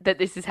like that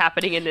this is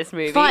happening in this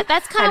movie. But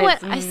that's kind of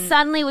what I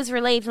suddenly was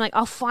relieved. I'm like,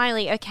 oh,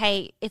 finally,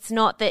 okay, it's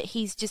not that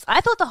he's just.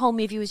 I thought the whole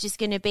movie was just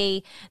going to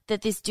be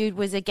that this dude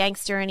was a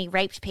gangster and he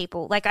raped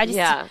people. Like I just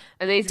and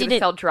then he's going to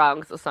sell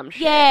drugs or some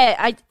shit.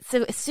 Yeah,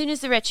 so as soon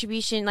as the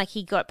retribution, like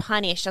he got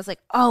punished, I was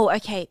like, oh,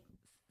 okay,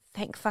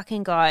 thank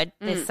fucking God,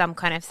 there's some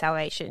kind of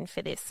salvation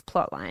for this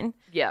plot line.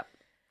 Yeah.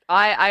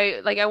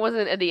 I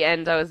wasn't at the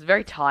end. I was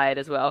very tired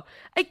as well.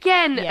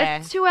 Again, a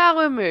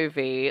 2-hour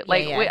movie.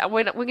 Like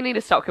we're going to need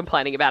to stop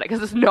complaining about it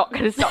because it's not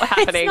going to stop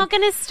happening. It's not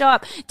going to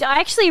stop. I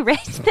actually read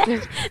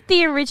that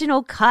the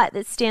original cut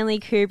that Stanley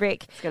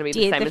Kubrick it's going to be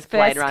the same as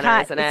Blade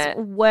Runner, isn't it? It's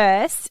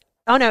worse.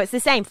 Oh no, it's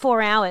the same.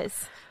 4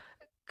 hours.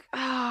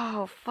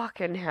 Oh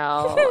fucking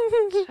hell!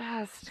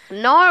 Just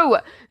no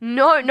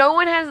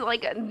one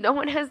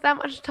has that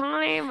much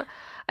time.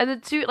 And the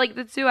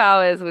 2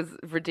 hours was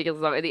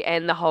ridiculous long. At the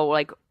end, the whole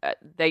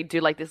they do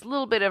like this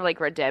little bit of like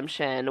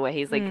redemption where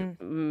he's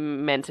like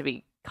meant to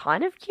be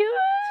kind of cured.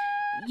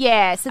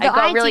 Yeah, so I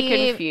got really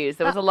confused.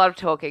 There was a lot of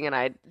talking, and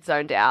I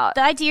zoned out.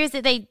 The idea is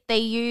that they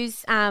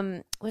use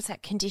what's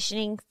that,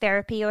 conditioning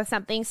therapy or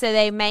something. So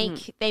they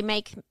make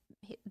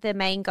the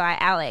main guy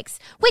Alex,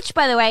 which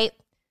by the way,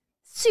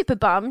 super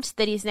bummed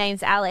that his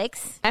name's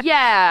Alex.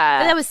 Yeah.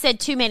 But that was said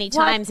too many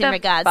times in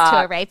regards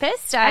to a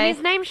rapist. And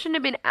his name shouldn't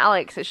have been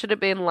Alex. It should have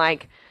been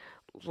like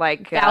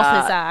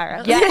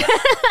Balthazar. Yeah.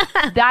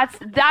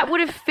 that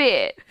would have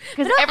fit.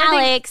 Not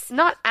Alex.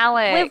 Not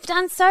Alex. We've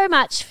done so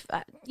much,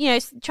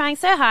 trying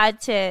so hard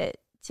to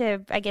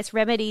I guess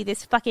remedy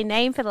this fucking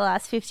name for the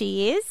last 50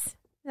 years.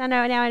 I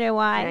know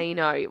why. Yeah, you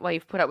know, well,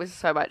 you've put up with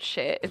so much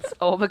shit. It's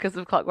all because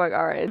of Clockwork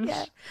Orange.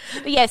 Yeah.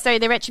 But yeah, so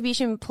the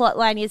retribution plot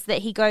line is that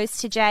he goes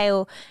to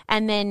jail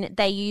and then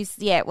they use,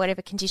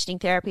 whatever conditioning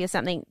therapy or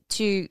something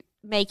to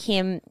make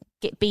him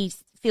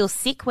feel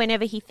sick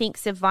whenever he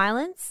thinks of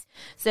violence.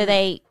 So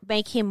they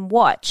make him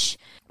watch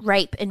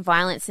rape and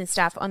violence and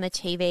stuff on the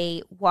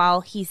TV while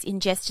he's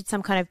ingested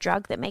some kind of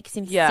drug that makes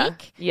him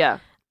sick. Yeah.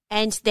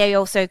 And they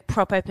also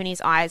prop open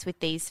his eyes with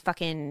these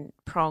fucking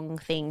prong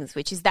things,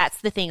 that's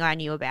the thing I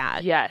knew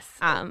about. Yes.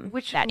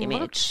 Which that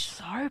image. Looked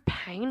so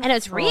painful. And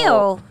it's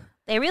real.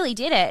 They really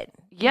did it.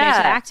 Yeah.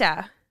 The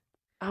actor.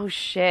 Oh,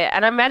 shit.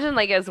 And I imagine,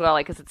 as well,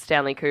 because it's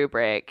Stanley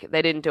Kubrick,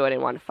 they didn't do it in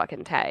one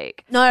fucking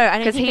take. No, I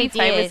don't think they did. Because he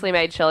famously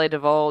made Shelley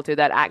Duvall do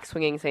that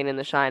axe-swinging scene in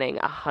The Shining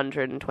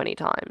 120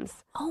 times.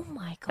 Oh,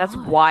 my God. That's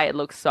why it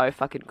looks so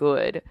fucking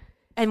good.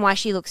 And why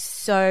she looks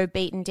so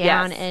beaten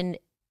down and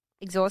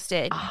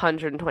exhausted.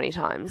 120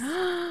 times.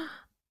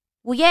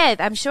 Well, yeah,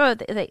 I'm sure.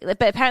 But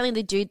apparently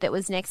the dude that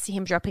was next to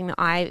him dropping the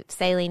eye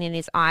saline in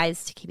his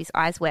eyes to keep his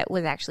eyes wet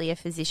was actually a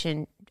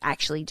physician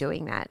actually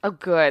doing that. Oh,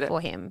 good.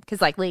 For him.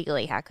 Because,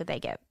 legally, how could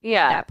they get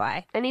that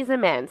by? And he's a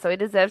man, so he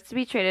deserves to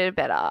be treated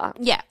better.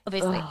 Yeah,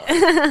 obviously.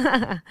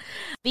 But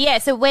yeah,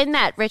 so when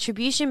that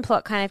retribution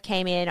plot kind of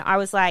came in, I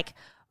was like,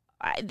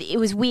 it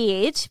was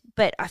weird,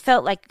 but I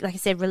felt like I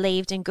said,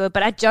 relieved and good.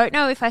 But I don't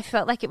know if I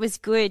felt like it was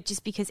good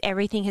just because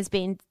everything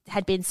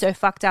had been so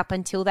fucked up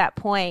until that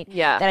point.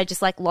 Yeah. That I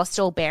just lost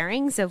all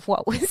bearings of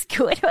what was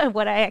good and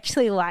what I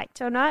actually liked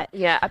or not.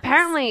 Yeah.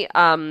 Apparently,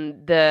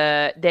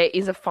 there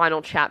is a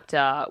final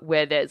chapter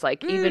where there's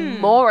even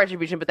more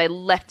retribution, but they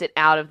left it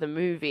out of the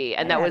movie,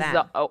 and that was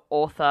the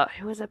author.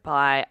 Who was it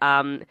by?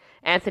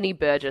 Anthony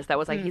Burgess. That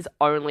was his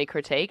only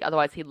critique.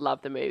 Otherwise, he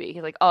loved the movie.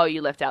 He's like, "Oh,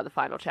 you left out the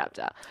final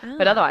chapter,"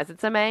 but otherwise,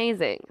 it's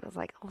amazing. I was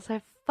like,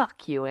 also,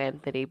 fuck you,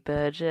 Anthony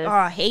Burgess.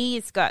 Oh,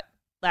 he's got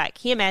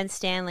him and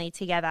Stanley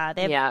together.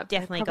 They've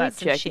definitely got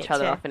some jerk shit each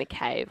other off in a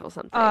cave or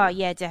something. Oh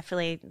yeah,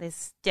 definitely.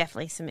 There's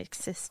definitely some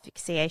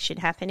asphyxiation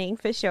happening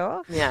for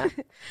sure. Yeah.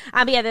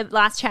 But yeah, the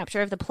last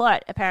chapter of the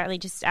plot apparently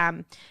just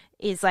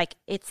is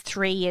it's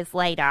 3 years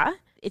later.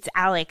 It's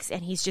Alex,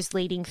 and he's just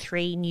leading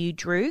 3 new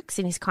droogs,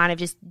 and he's kind of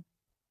just.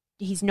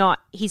 He's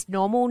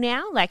normal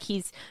now,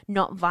 he's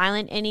not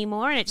violent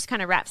anymore, and it just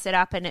kind of wraps it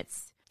up, and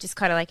it's just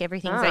kind of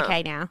everything's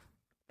okay now.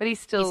 But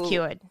he's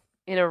cured.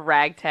 In a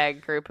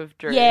ragtag group of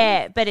droogs.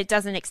 Yeah, but it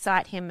doesn't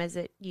excite him as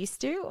it used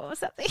to or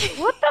something.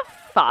 What the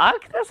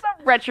fuck? That's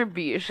not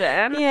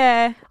retribution.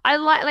 Yeah.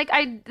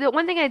 The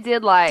one thing I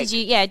did like...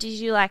 Did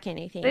you like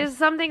anything? There's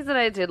some things that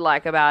I did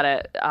like about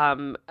it.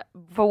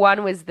 For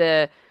one was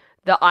the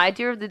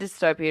idea of the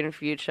dystopian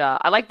future.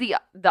 I like the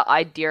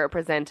idea it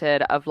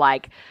presented of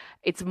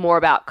it's more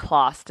about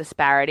class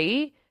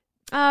disparity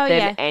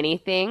than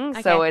anything.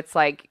 Okay. So it's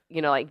like,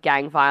 you know, like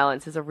gang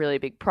violence is a really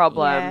big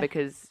problem Yeah.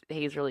 because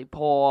he's really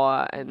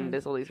poor and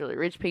there's all these really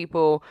rich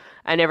people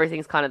and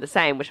everything's kind of the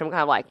same, which I'm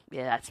kind of like,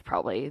 yeah, that's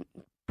probably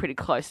pretty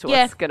close to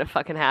what's gonna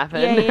fucking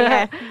happen.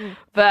 Yeah.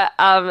 But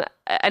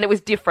and it was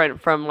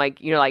different from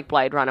like, you know, like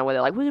Blade Runner where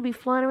they're like, we're gonna be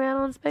flying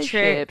around on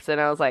spaceships. And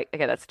I was like,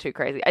 okay, that's too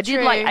crazy. I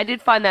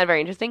did find that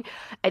very interesting.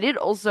 I did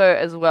also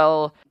as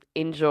well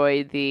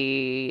enjoy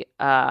the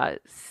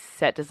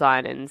set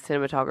design and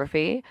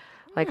cinematography.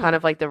 Like kind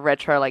of like the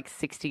retro like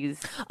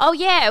 60s. Oh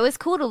yeah, it was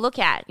cool to look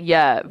at.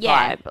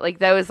 Vibe. Like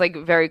that was like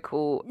very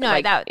cool. No,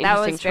 like, that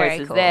interesting was very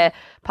choises cool. there.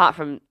 Apart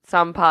from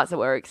some parts that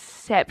were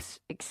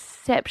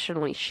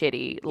exceptionally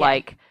shitty.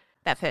 Like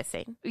That first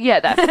scene.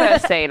 that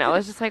first scene, I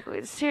was just like,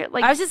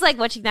 I was just like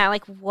watching that,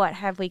 like, what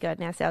have we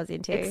gotten ourselves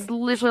into? it's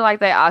literally like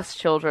they asked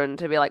children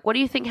to be like, what do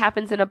you think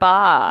happens in a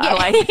bar? Yeah,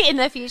 Like, in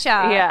the future.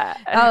 Yeah.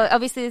 Oh,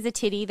 obviously there's a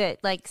titty that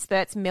like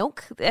spurts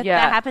milk. That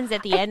happens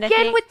at the end. I again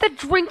think. with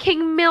the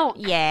drinking milk.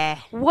 Yeah.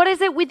 What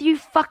is it with you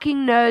fucking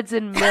nerds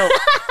and milk?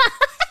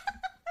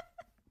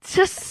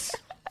 Just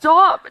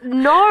stop.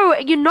 No,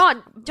 you're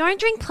not. Don't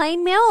drink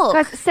plain milk.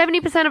 Guys,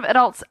 70% of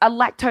adults are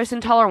lactose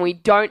intolerant. We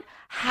don't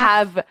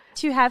have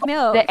To have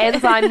milk. the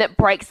enzyme that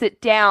breaks it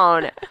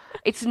down.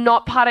 It's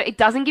not part of it.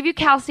 Doesn't give you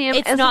calcium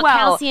It's as not well.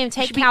 calcium. You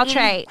Take should be eating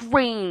Caltrate.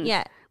 greens.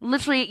 Yeah.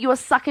 Literally, you are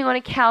sucking on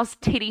a cow's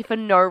titty for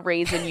no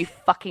reason, you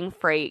fucking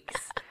freaks.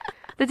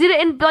 They did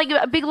it in like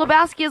Big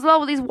Lebowski as well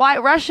with these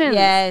white Russians.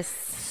 Yes.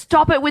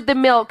 Stop it with the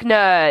milk,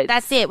 nerds.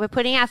 That's it. We're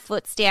putting our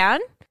foots down.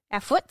 Our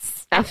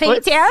Our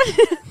feet foots. down.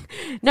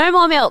 No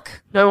more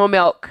milk. No more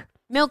milk.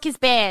 Milk is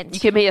banned.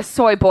 You can be a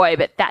soy boy,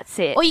 but that's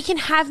it. Or you can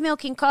have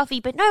milk in coffee,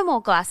 but no more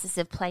glasses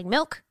of plain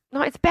milk.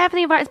 No, it's bad for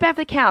the environment. It's bad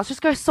for the cows.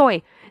 Just go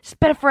soy. It's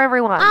better for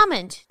everyone.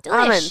 Almond. Delish.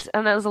 Almond.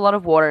 And there's a lot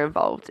of water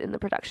involved in the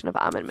production of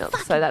almond milk.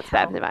 So that's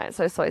bad for the environment.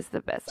 So soy's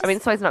the best. I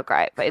mean, soy's not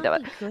great, but either way.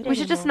 good We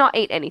should just anymore. not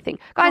eat anything.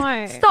 Guys,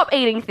 No. stop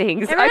eating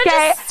things, Everyone okay?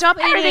 just stop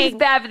Everything's eating.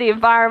 bad for the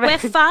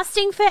environment. We're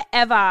fasting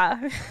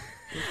forever.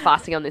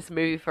 Fasting on this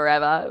movie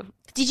forever.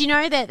 Did you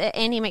know that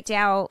Andy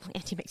McDowell...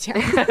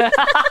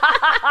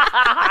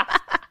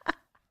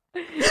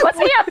 What's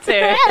he up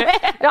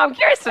to? No, I'm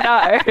curious to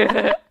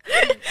know.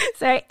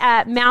 Sorry,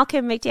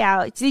 Malcolm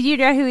McDowell. Did you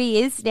know who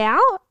he is now?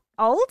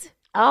 Old?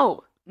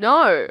 Oh,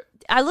 no.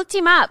 I looked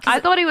him up. 'cause- I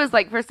thought he was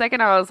like, for a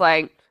second, I was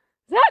like,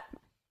 is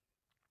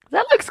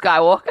that Luke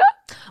Skywalker?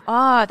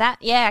 oh, I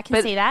can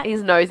But see that.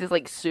 his nose is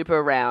like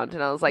super round,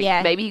 and I was like,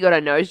 Yeah. maybe he got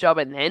a nose job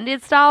and then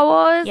did Star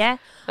Wars. Yeah.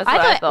 That's what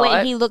I thought.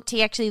 when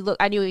he actually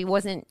looked, I knew he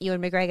wasn't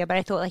Ewan McGregor, but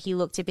I thought like he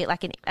looked a bit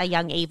like a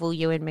young evil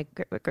Ewan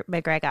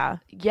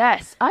McGregor.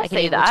 Yes, I Like an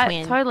see evil that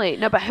twin. totally.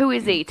 No, but who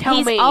is he? Tell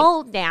He's me.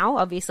 old now,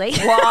 obviously.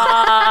 What?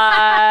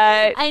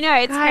 I know,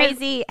 it's Guys,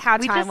 crazy how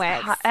we time just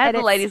works. at And the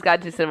it's- Ladies'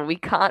 Guide to Cinema, we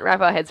can't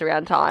wrap our heads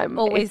around time.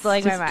 Always it's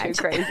blowing my just mind.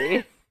 too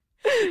crazy.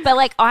 But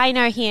like I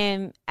know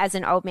him as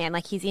an old man.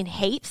 Like he's in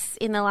heaps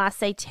in the last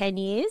say 10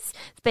 years.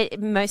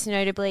 But most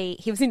notably,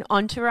 he was in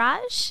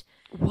Entourage.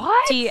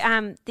 What? Do you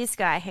this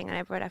guy? Hang on,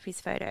 I brought up his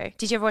photo.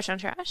 Did you ever watch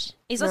Entourage?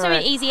 He's also No.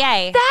 in Easy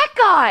A. That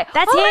guy.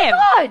 That's oh him.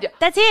 My God.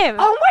 That's him.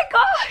 Oh my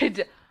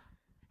God.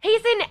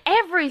 He's in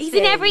everything. He's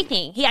in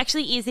everything. He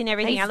actually is in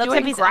everything. He's I looked up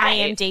doing his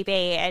great. IMDb,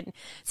 and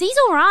so he's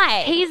all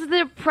right. He's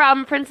the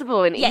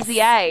principal in yes. Easy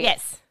A.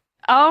 Yes.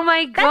 Oh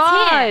my That's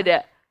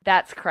God.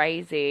 That's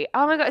crazy.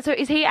 Oh my God. So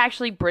is he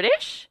actually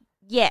British?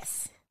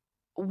 Yes.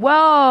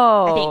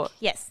 Whoa. I think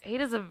yes. He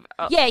does a.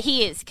 Yeah,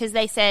 he is because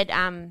they said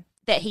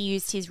that he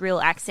used his real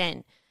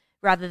accent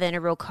rather than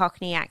a real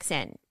Cockney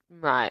accent,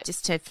 Right.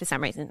 just to for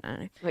some reason I don't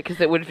know.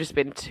 Because it would have just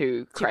been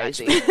too much.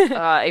 crazy. Even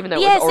though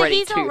it Yeah, was so already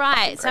he's too all right.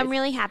 fucking So I'm crazy.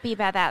 really happy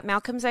about that.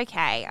 Malcolm's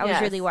okay. I was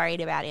Yes. really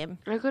worried about him,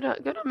 Oh, good on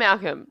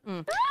Malcolm.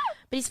 but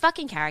his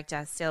fucking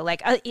character still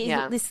like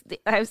Yeah.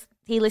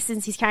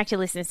 his character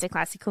listens to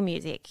classical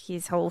music.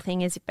 His whole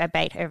thing is a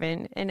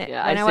Beethoven, and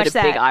Yeah, when I watched just did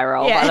a big that- eye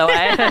roll, yeah.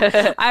 by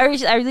the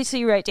way. I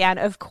literally wrote down,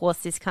 of course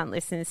this cunt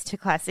listens to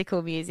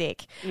classical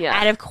music. Yeah.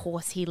 And of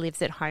course he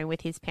lives at home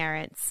with his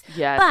parents.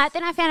 Yes. But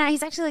then I found out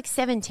he's actually like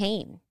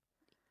 17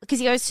 because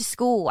he goes to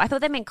school. I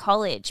thought they meant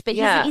college, but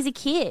Yeah. he's a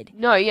kid.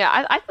 No, yeah,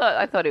 I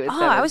thought he was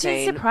 17. I was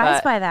really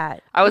surprised but by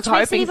that. I was which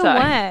makes it hoping even so.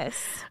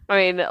 worse. I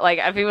mean, like,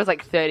 if he was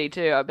like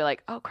 32, I'd be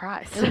like, oh,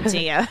 Christ. Oh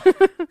dear.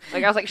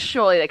 Like, I was like,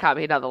 surely there can't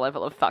be another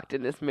level of fucked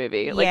in this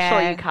movie. Like, Yeah.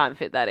 surely you can't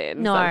fit that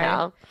in No.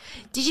 somehow.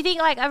 Did you think,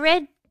 like, I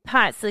read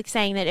parts like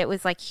saying that it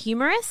was like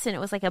humorous and it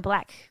was like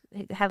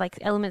it had like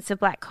elements of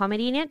black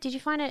comedy in it. Did you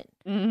find it?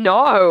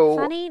 No.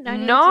 Funny? No,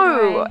 neither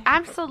No, did I.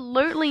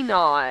 absolutely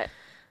not.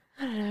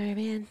 I don't know,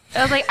 man.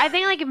 I was like, I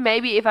think like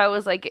maybe if I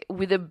was like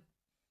with a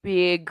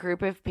big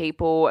group of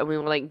people and we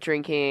were like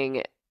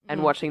drinking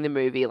and watching the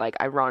movie, like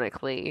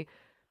ironically,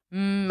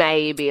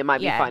 maybe it might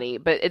be Yeah. funny.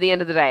 But at the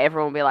end of the day,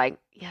 everyone will be like,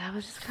 yeah, that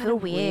was just kind Feel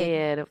of weird.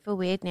 weird. I feel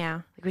weird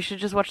now. Like, we should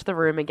just watch The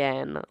Room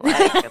again.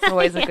 Like, it's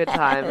always a good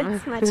time.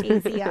 It's much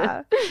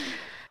easier.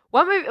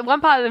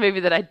 One part of the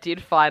movie that I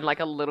did find like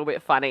a little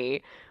bit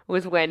funny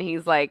was when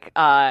he's like,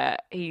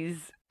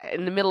 he's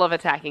in the middle of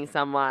attacking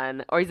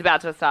someone, or he's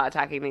about to start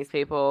attacking these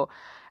people,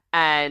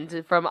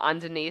 and from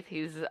underneath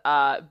his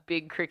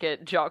big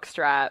cricket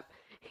jockstrap,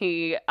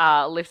 he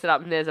lifts it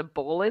up and there's a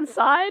ball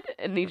inside,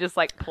 and he just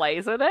like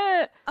plays with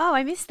it. Oh,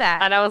 I missed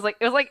that. And I was like,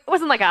 it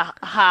wasn't like a ha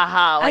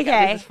ha, like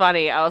Okay. this is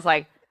funny. I was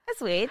like,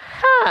 That's weird.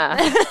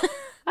 huh,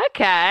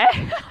 okay.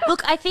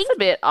 Look, I think It's a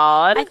bit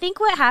odd. I think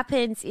what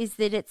happens is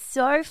that it's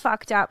so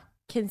fucked up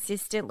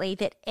consistently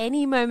that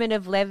any moment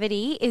of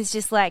levity is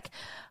just like,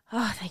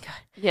 oh, thank God.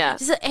 Yeah.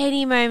 Just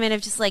any moment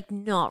of just like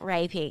not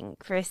raping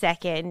for a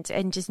second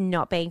and just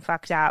not being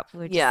fucked up.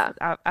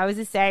 I was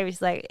the same. It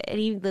was like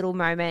any little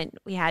moment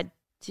we had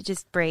to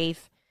just breathe.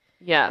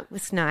 Yeah.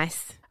 Was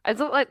nice. I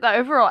thought like the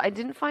overall, I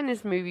didn't find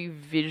this movie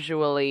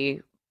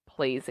visually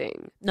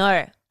pleasing.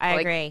 No, I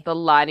Like, agree. The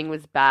lighting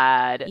was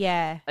bad.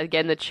 Yeah.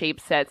 Again, the cheap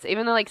sets,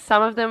 even though like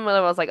some of them, where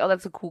I was like, oh,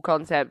 that's a cool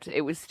concept,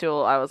 it was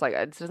still, I was like,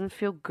 it doesn't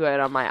feel good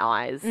on my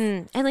eyes.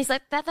 And it's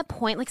like at the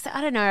point, like, so,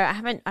 I don't know,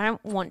 I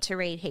don't want to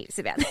read heaps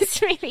about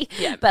this movie,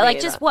 Yeah, but me like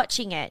either. just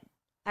watching it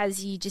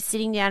as you just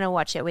sitting down and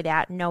watch it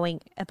without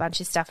knowing a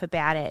bunch of stuff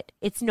about it,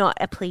 it's not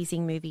a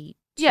pleasing movie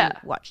to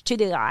watch to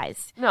the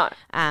eyes, No.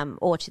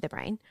 or to the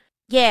brain.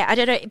 Yeah, I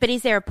don't know, but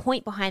is there a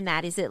point behind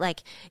that? Is it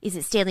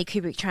Stanley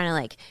Kubrick trying to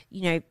like,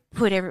 you know,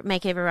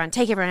 take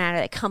everyone out of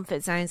their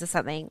comfort zones or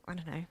something? I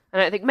don't know. I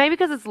don't think maybe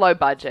because it's low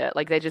budget,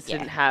 like they just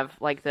didn't have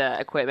like the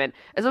equipment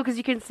as well. Because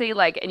you can see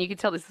like, and you can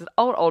tell this is an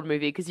old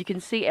movie because you can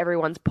see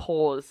everyone's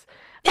pores.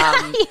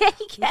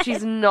 Which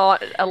is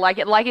not like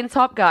in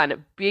Top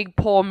Gun, big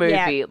pore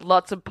movie,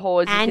 lots of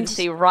pores. You can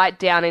see right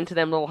down into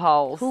them little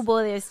holes. Cool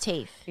boy, those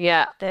teeth.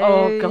 Yeah.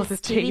 Those God, the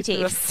teeth.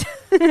 teeth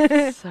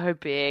were so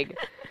big.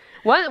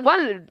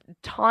 One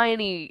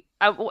tiny.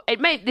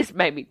 This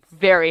made me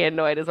very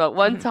annoyed as well.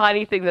 One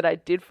tiny thing that I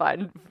did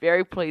find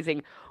very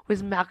pleasing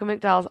was Malcolm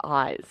McDowell's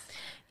eyes.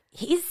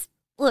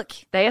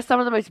 They are some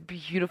of the most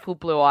beautiful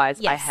blue eyes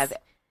I have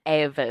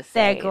ever seen.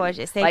 They're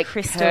gorgeous. They're like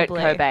crystal Kurt blue.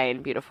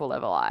 Cobain, beautiful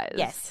level eyes.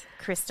 Yes,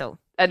 crystal.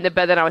 But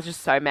then I was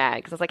just so mad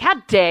because I was like, how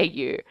dare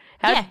you?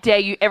 How dare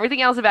you?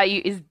 Everything else about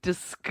you is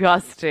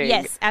disgusting.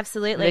 Yes,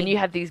 absolutely. And then you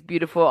have these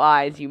beautiful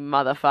eyes, you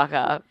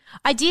motherfucker.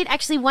 I did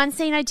actually, one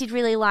scene I did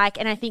really like,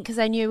 and I think because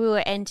I knew we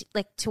were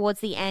towards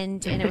the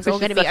end and it was all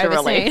going to be over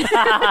soon.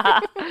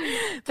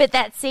 But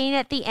that scene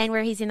at the end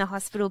where he's in the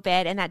hospital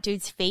bed and that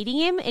dude's feeding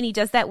him and he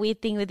does that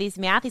weird thing with his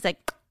mouth. He's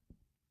like,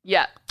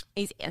 yeah.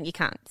 You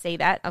can't see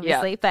that,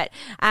 obviously, but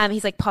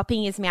he's like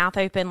popping his mouth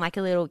open like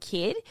a little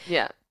kid.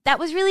 Yeah. That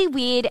was really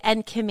weird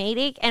and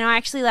comedic, and I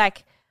actually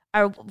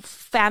I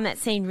found that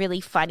scene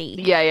really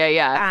funny.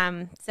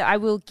 Yeah. So I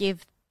will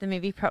give the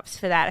movie props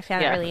for that. I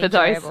found it really for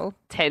enjoyable. Those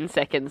 10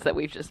 seconds that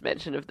we've just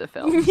mentioned of the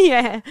film.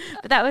 Yeah,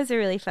 but that was a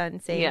really fun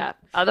scene. Yeah.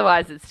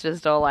 Otherwise, it's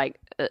just all like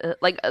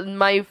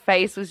my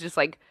face was just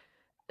like,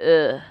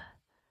 ugh.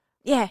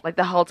 Yeah. Like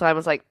the whole time I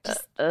was like,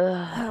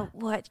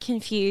 what?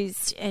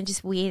 Confused and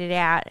just weirded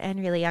out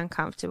and really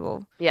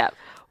uncomfortable. Yeah.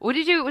 What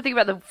did you think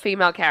about the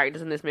female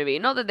characters in this movie?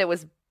 Not that there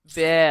was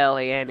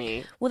barely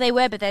any. Well, they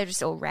were, but they were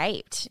just all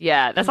raped.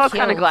 Yeah, that's why I was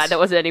kind of glad there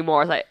wasn't any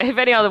more. I was like, if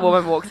any other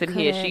woman walks in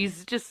here, God.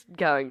 she's just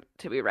going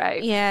to be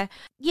raped. Yeah.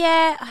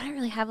 Yeah, I don't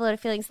really have a lot of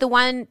feelings. The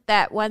one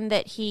that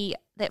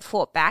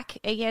fought back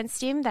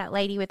against him, that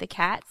lady with the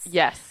cats.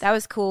 Yes. That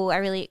was cool. I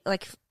really,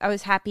 I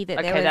was happy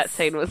that there was... that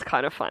scene was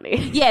kind of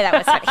funny. Yeah,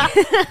 that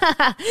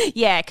was funny.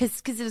 Yeah,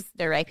 because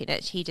they're raping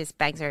it. He just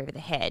bangs her over the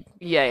head.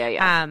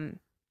 Yeah.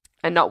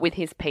 And not with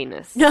his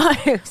penis. No,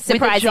 surprisingly.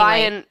 With a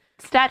giant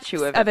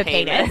statue of a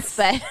penis.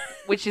 But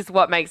which is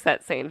what makes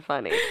that scene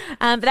funny.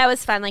 But that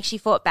was fun. Like, she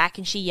fought back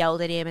and she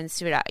yelled at him and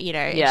stood up, you know,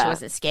 and she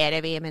wasn't scared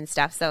of him and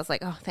stuff. So I was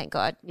like, oh, thank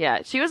God. Yeah,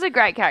 she was a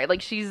great character.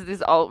 Like, she's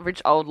this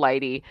rich old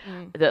lady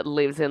that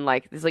lives in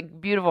like this like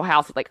beautiful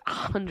house with like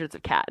hundreds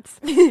of cats,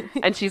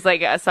 and she's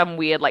like some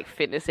weird like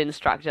fitness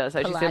instructor.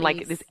 So she's in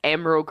like this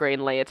emerald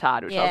green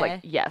leotard, which I was like,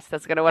 yes,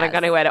 that's what I'm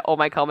gonna wear to all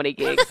my comedy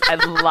gigs. I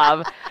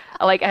love.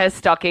 I like her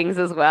stockings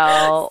as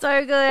well.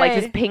 So good. Like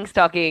just pink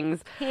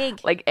stockings.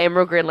 Pink. Like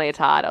emerald green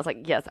leotard. I was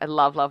like, yes, I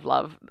love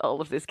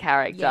all of this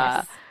character.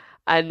 Yes.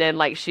 And then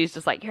like she's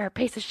just like, you're a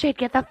piece of shit,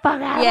 get the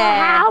fuck out of the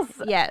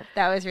house. Yeah,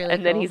 that was really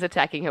And then he's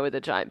attacking her with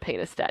a giant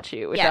penis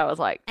statue, which I was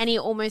like... And he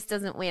almost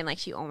doesn't win, like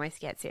she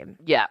almost gets him.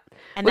 Yeah.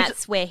 And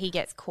that's where he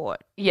gets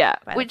caught. Yeah.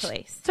 By Which the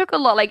police. took a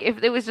lot. Like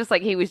if it was just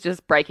like he was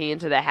just breaking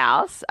into the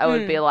house, I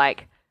would be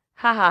like,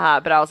 ha ha ha.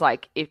 But I was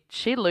like, if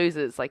she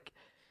loses, like...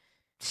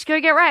 Just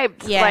go get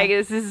raped. Yeah. Like,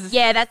 this is...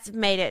 Yeah, that's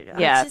made it...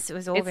 Yeah. It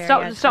was all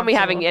very stopped me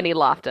having uncomfortable. any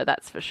laughter,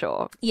 that's for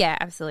sure. Yeah,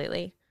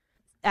 absolutely.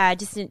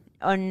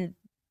 On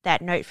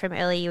that note from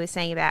earlier, you were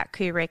saying about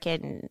Kubrick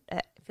and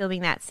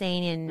filming that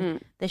scene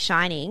in The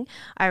Shining.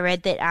 I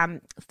read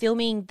that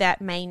filming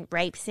that main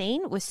rape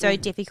scene was so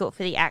difficult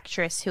for the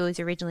actress who was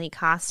originally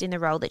cast in the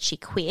role that she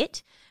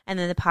quit, and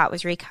then the part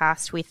was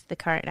recast with the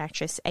current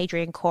actress,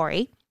 Adrienne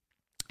Corey.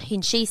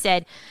 And she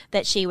said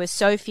that she was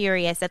so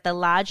furious at the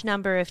large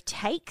number of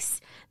takes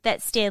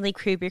that Stanley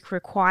Kubrick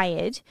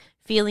required,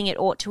 feeling it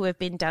ought to have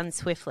been done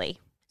swiftly.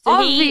 So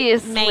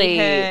Obviously. he made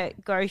her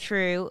go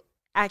through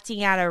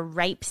acting out a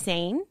rape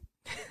scene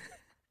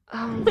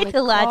with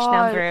a large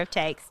number of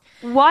takes.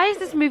 Why is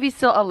this movie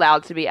still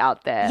allowed to be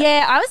out there?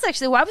 Yeah, I was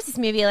actually, why was this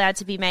movie allowed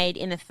to be made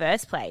in the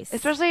first place?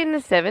 Especially in the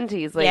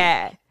 70s. Like,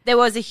 yeah. There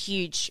was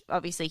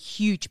obviously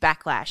huge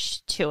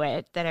backlash to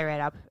it that I read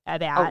up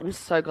about. Oh, I'm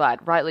so glad.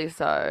 Rightly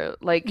so.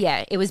 Like,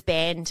 yeah, it was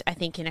banned, I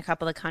think, in a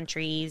couple of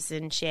countries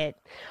and shit.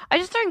 I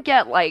just don't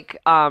get, like,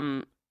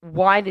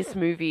 why this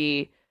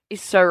movie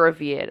is so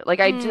revered.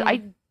 Like,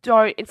 I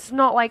don't, it's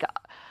not like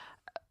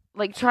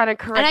trying to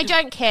correct. And I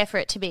don't care for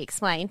it to be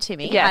explained to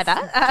me yes.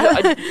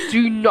 either.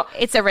 Do not.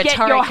 It's a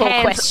rhetorical get your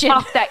hands question.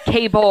 off that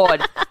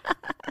keyboard.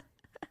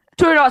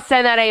 Do not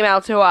send that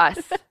email to us.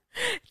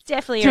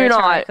 Definitely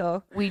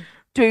rhetorical. We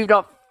do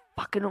not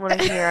fucking want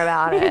to hear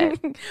about it.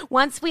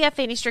 Once we are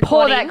finished pour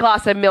recording... that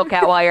glass of milk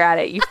out while you're at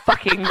it, you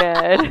fucking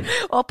nerd.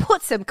 Or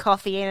put some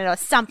coffee in it or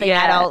something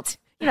adult.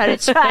 You're not a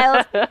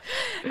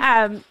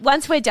child.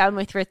 Once we're done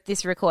with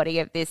this recording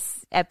of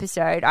this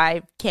episode,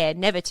 I care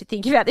never to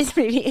think about this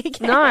movie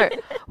again. No.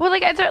 Well,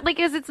 like, I don't... Like,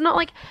 it's not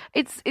like...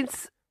 It's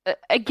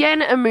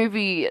again, a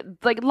movie,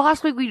 like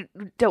last week we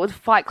dealt with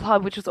Fight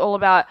Club, which was all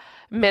about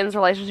men's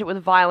relationship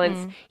with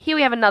violence. Here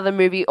we have another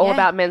movie all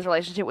about men's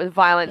relationship with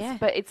violence,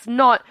 but it's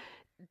not,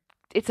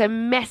 it's a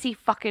messy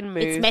fucking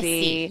movie. It's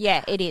messy.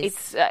 Yeah, it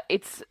is.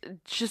 It's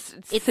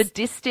just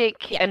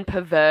sadistic and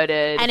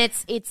perverted. And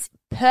its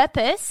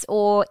purpose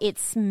or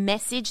its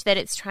message that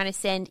it's trying to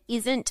send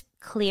isn't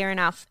clear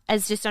enough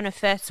as just on a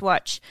first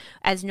watch,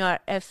 as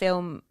not a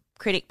film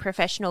critic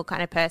professional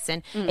kind of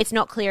person. It's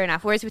not clear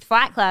enough. Whereas with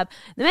Fight Club,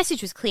 the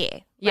message was clear.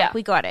 Like,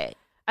 we got it.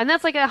 And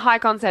that's like a high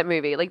concept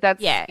movie. Like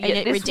that's and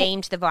it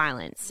redeemed the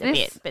violence a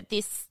bit. But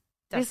this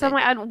doesn't.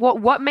 And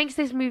what makes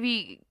this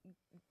movie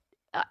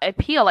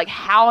appeal? Like,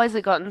 how has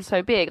it gotten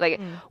so big?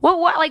 Like,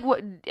 what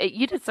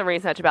you did some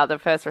research about the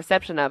first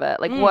reception of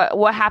it. Like,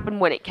 what happened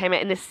when it came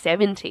out in the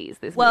 70s?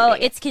 This movie?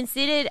 It's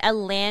considered a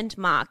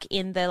landmark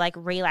in the like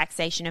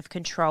relaxation of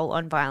control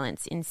on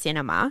violence in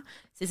cinema.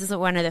 So this is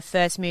one of the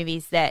first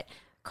movies that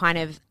kind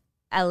of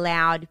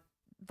allowed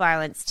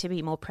violence to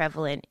be more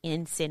prevalent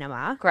in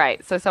cinema.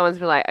 Great. So someone's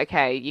been like,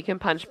 okay, you can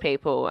punch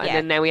people. And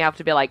then now we have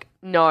to be like,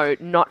 no,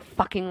 not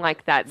fucking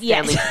like that,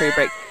 Stanley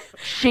Kubrick.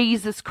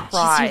 Jesus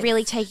Christ. You're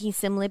really taking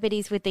some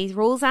liberties with these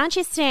rules, aren't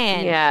you,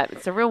 Stan? Yeah,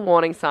 it's a real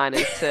warning sign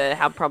as to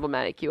how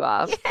problematic you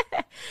are.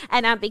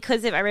 And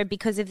because of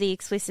the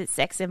explicit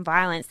sex and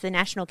violence, the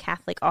National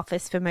Catholic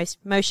Office for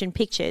Motion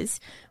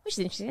Pictures, which is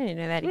interesting, I didn't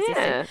know that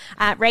existed,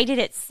 rated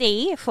it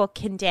C for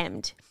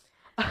condemned.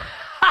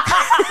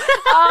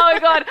 Oh my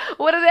God,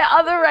 what are their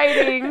other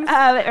ratings?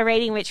 A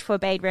rating which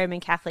forbade Roman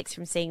Catholics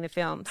from seeing the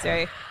film.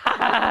 So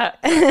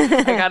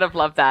I kind of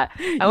love that.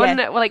 I wouldn't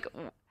know, like,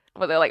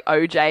 what they're like,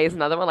 OJ is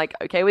another one, like,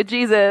 okay with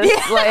Jesus.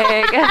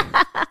 Like,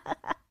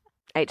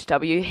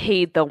 HW,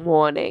 heed the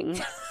warning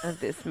of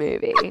this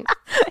movie.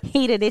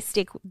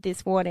 Hedonistic,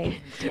 this warning.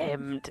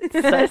 Condemned.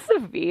 So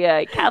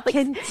severe. Catholics,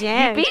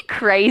 condemned. You be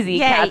crazy,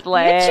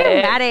 Catholics.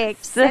 You're dramatic.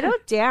 Settle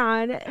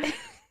down.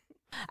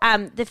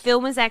 The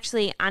film was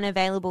actually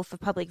unavailable for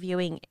public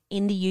viewing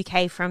in the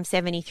UK from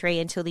 1973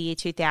 until the year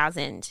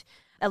 2000.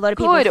 A lot of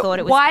people thought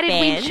it was Why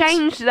banned. did we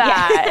change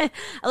that? Yeah.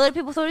 A lot of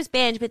people thought it was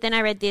banned, but then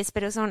I read this,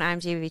 but it was on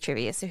IMDb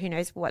Trivia, so who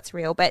knows what's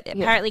real. But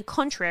apparently,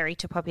 contrary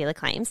to popular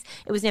claims,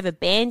 it was never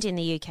banned in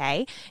the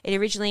UK. It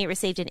originally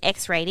received an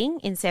X rating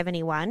in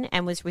 1971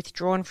 and was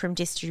withdrawn from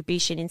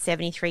distribution in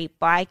 1973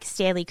 by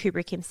Stanley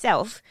Kubrick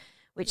himself,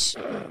 which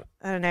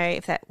I don't know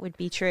if that would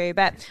be true,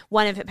 but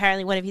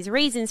apparently one of his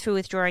reasons for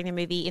withdrawing the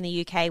movie in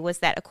the UK was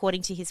that,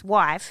 according to his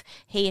wife,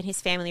 he and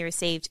his family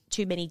received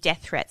too many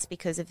death threats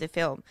because of the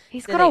film.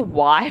 He's got a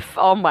wife?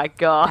 Oh my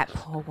God. That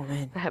poor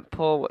woman.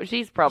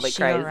 She's probably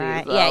crazy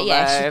right? as well.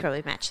 Yeah, she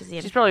probably matches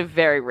him. She's probably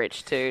very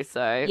rich too,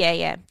 so.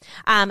 Yeah.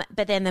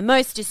 But then the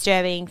most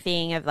disturbing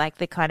thing of like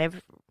the kind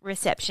of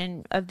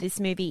reception of this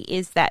movie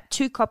is that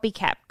two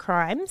copycat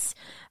crimes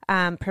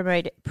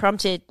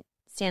prompted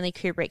Stanley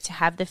Kubrick to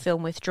have the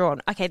film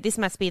withdrawn. Okay, this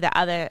must be the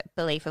other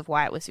belief of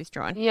why it was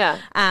withdrawn. Yeah.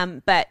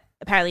 But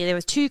apparently there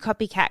was two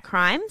copycat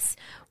crimes.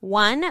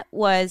 One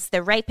was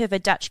the rape of a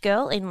Dutch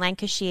girl in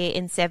Lancashire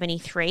in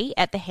 1973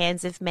 at the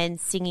hands of men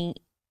singing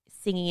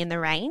in the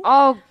rain.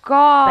 Oh,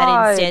 God.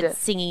 But instead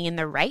singing in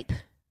the rape.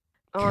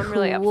 Oh, I'm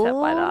really upset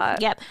by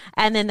that. Yep.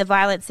 And then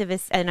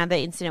another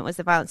incident was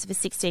the violence of a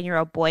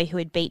 16-year-old boy who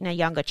had beaten a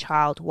younger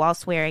child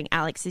whilst wearing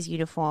Alex's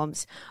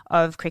uniforms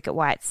of cricket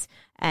whites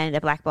and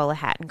a black bowler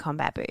hat and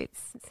combat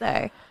boots.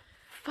 So,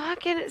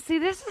 fucking see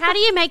this. How do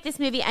you make this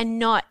movie and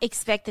not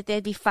expect that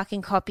there'd be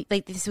fucking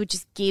this would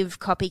just give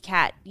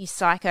copycat, you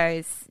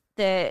psychos,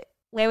 the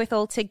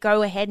wherewithal to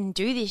go ahead and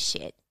do this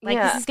shit.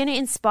 This is going to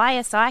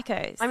inspire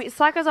psychos. I mean,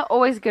 psychos are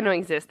always going to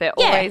exist. They're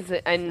always,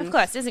 and of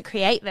course, it doesn't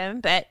create them,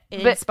 but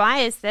it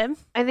inspires them.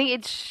 I think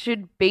it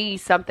should be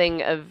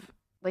something of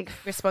like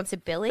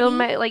responsibility.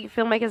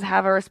 Filmmakers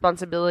have a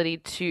responsibility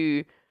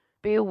to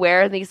be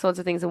aware of these sorts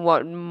of things and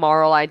what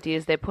moral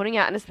ideas they're putting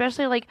out, and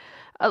especially like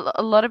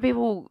a lot of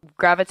people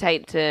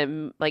gravitate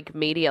to like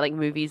media, like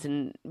movies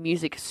and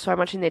music, so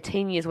much in their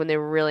teen years when they're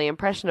really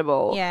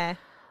impressionable. Yeah.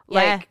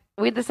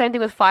 We had the same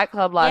thing with Fight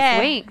Club last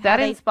week.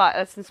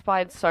 That's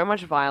inspired so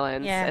much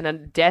violence and a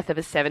death of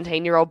a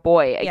 17-year-old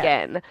boy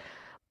again.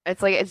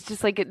 It's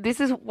just like, this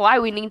is why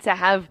we need to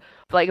have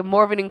like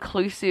more of an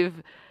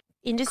inclusive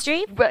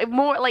industry, but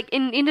more like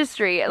in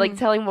industry, like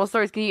telling more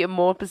stories, can you get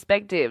more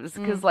perspectives?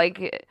 Because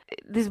like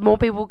there's more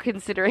people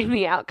considering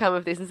the outcome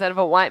of this instead of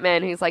a white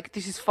man who's like,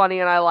 this is funny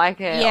and I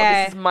like it.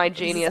 Yeah, this is my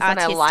genius and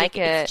I like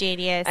it. It's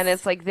genius. And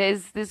it's like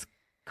there's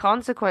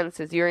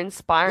consequences. You're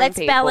inspiring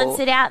people. Let's balance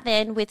it out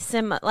then with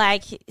some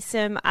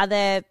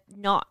other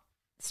not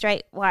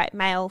straight white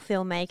male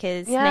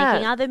filmmakers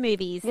making other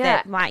movies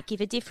that might give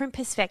a different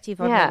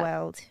perspective on the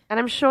world. And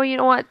I'm sure, you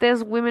know what,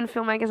 there's women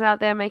filmmakers out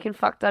there making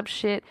fucked up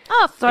shit.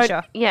 Oh, for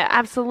sure. Yeah,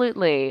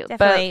 absolutely.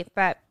 Definitely,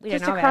 but we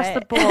don't know about it. Just across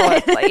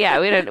the board.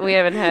 Like, we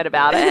haven't heard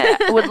about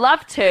it. Would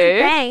love to.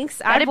 Thanks.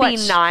 That'd be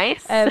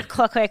nice.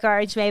 Clockwork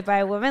Orange made by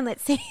a woman.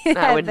 Let's see.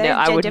 I would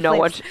not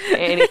watch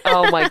any.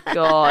 Oh my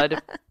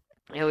God.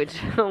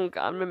 Oh God,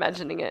 I'm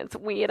imagining it. It's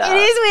weird. It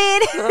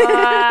is weird.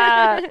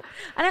 I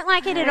don't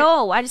like it at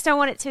all. I just don't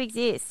want it to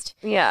exist.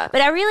 Yeah.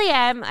 But I really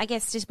am, I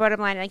guess, just bottom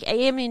line, like I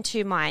am in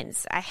two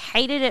minds. I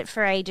hated it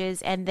for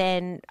ages, and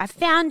then I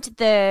found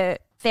the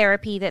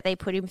therapy that they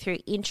put him through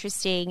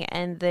interesting,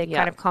 and the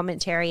kind of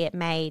commentary it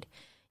made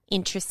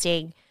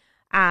interesting.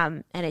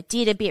 And it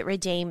did a bit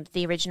redeem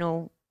the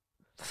original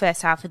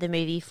first half of the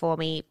movie for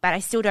me, but I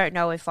still don't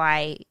know if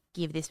I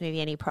give this movie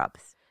any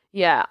props.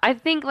 Yeah, I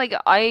think like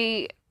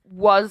I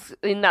was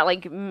in that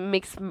like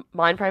mixed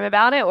mind frame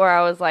about it, where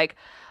I was like,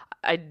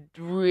 I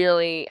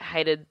really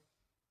hated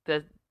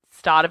the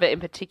start of it in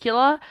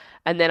particular,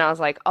 and then I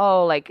was like,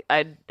 oh, like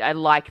I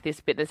like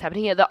this bit that's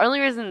happening here. The only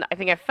reason I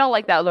think I felt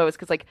like that though is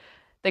because like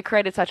they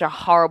created such a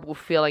horrible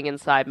feeling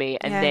inside me,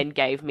 and then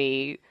gave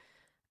me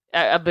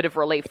a bit of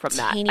relief from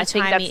that. I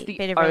think that's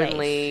the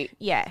only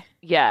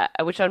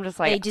which I'm just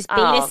like, they just beat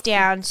us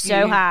down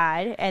so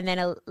hard, and then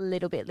a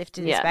little bit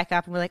lifted us back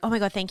up, and we're like, oh my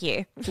God, thank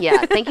you.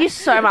 Yeah, thank you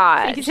so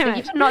much. Thank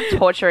you for not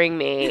torturing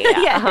me.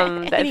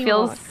 That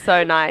feels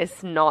so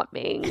nice, not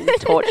being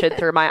tortured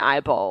through my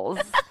eyeballs.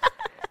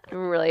 I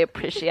really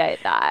appreciate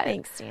that.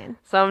 Thanks, Dan.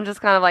 So I'm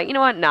just kind of like, you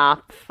know what? Nah,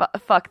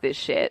 fuck this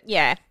shit.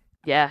 Yeah.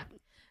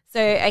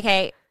 So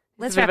okay.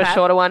 It's a bit of a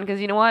shorter one because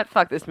you know what?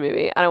 Fuck this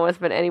movie. I don't want to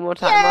spend any more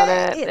time on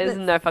it. There's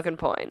no fucking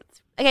point.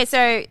 Okay,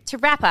 so to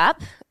wrap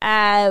up,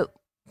 I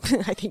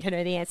think I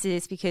know the answer to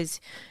this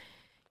because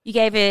you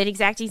gave an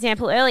exact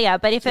example earlier.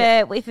 But if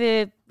a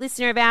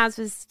listener of ours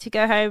was to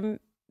go home,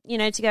 you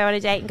know, to go on a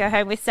date and go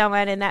home with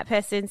someone, and that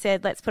person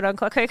said, "Let's put on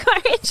Clockwork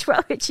Orange,"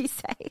 what would you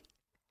say?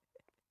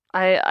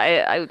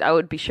 I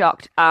would be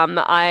shocked.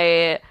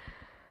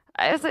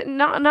 I was like,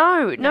 no,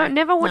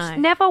 never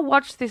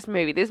watch this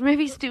movie. This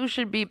movie still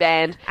should be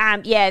banned.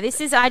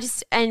 This is,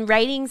 and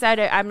ratings,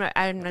 I'm not.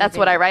 That's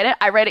what I rate it.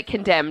 I rate it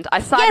condemned.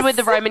 I side with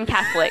the Roman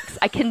Catholics.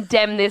 I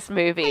condemn this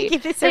movie. I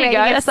give this there you go.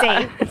 That's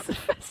the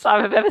first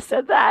time I've ever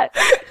said that.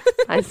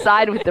 I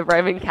side with the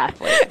Roman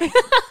Catholics.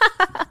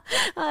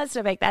 Let's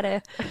not make that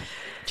a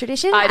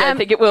tradition. I don't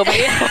think it will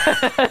be.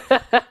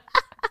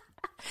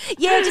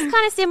 Yeah, just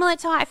kind of similar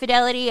to High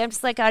Fidelity. I'm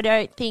just like,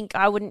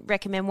 I wouldn't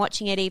recommend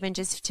watching it even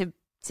just to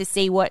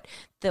see what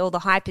all the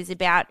hype is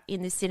about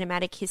in the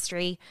cinematic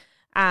history.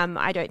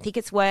 I don't think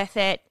it's worth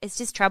it. It's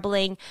just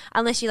troubling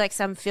unless you're like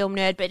some film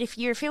nerd. But if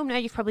you're a film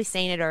nerd, you've probably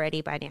seen it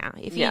already by now.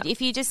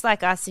 If you're just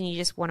like us and you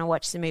just want to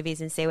watch the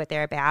movies and see what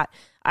they're about,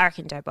 I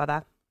reckon don't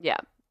bother. Yeah.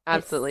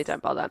 Absolutely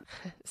don't bother.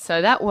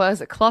 So that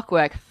was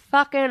Clockwork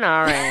fucking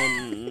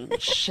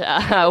Orange.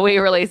 We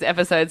release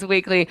episodes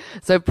weekly,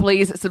 so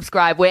please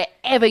subscribe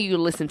wherever you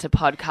listen to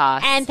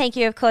podcasts. And thank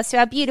you, of course, to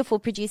our beautiful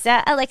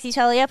producer, Alexi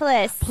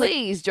Toliopoulos.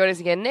 Please join us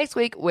again next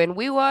week when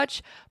we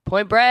watch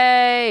Point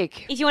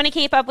Break. If you want to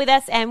keep up with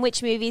us and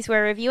which movies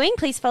we're reviewing,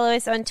 please follow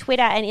us on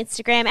Twitter and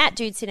Instagram at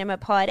Dude Cinema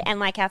Pod,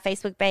 and like our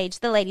Facebook page,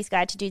 The Ladies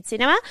Guide to Dude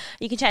Cinema.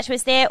 You can chat to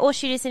us there or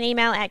shoot us an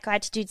email at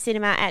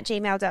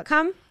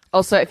guidetodudecinema@gmail.com.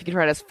 Also, if you could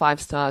rate us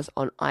 5 stars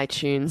on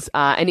iTunes,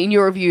 and in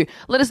your review,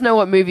 let us know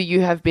what movie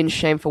you have been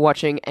shamed for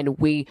watching, and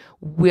we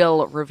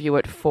will review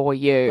it for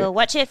you. We'll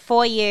watch it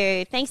for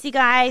you. Thanks, you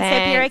guys.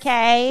 Thanks. Hope you're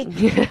okay.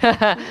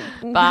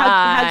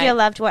 Bye. Hug your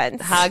loved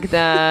ones. Hug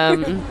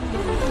them.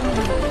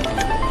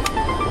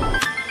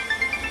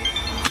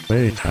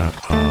 Later.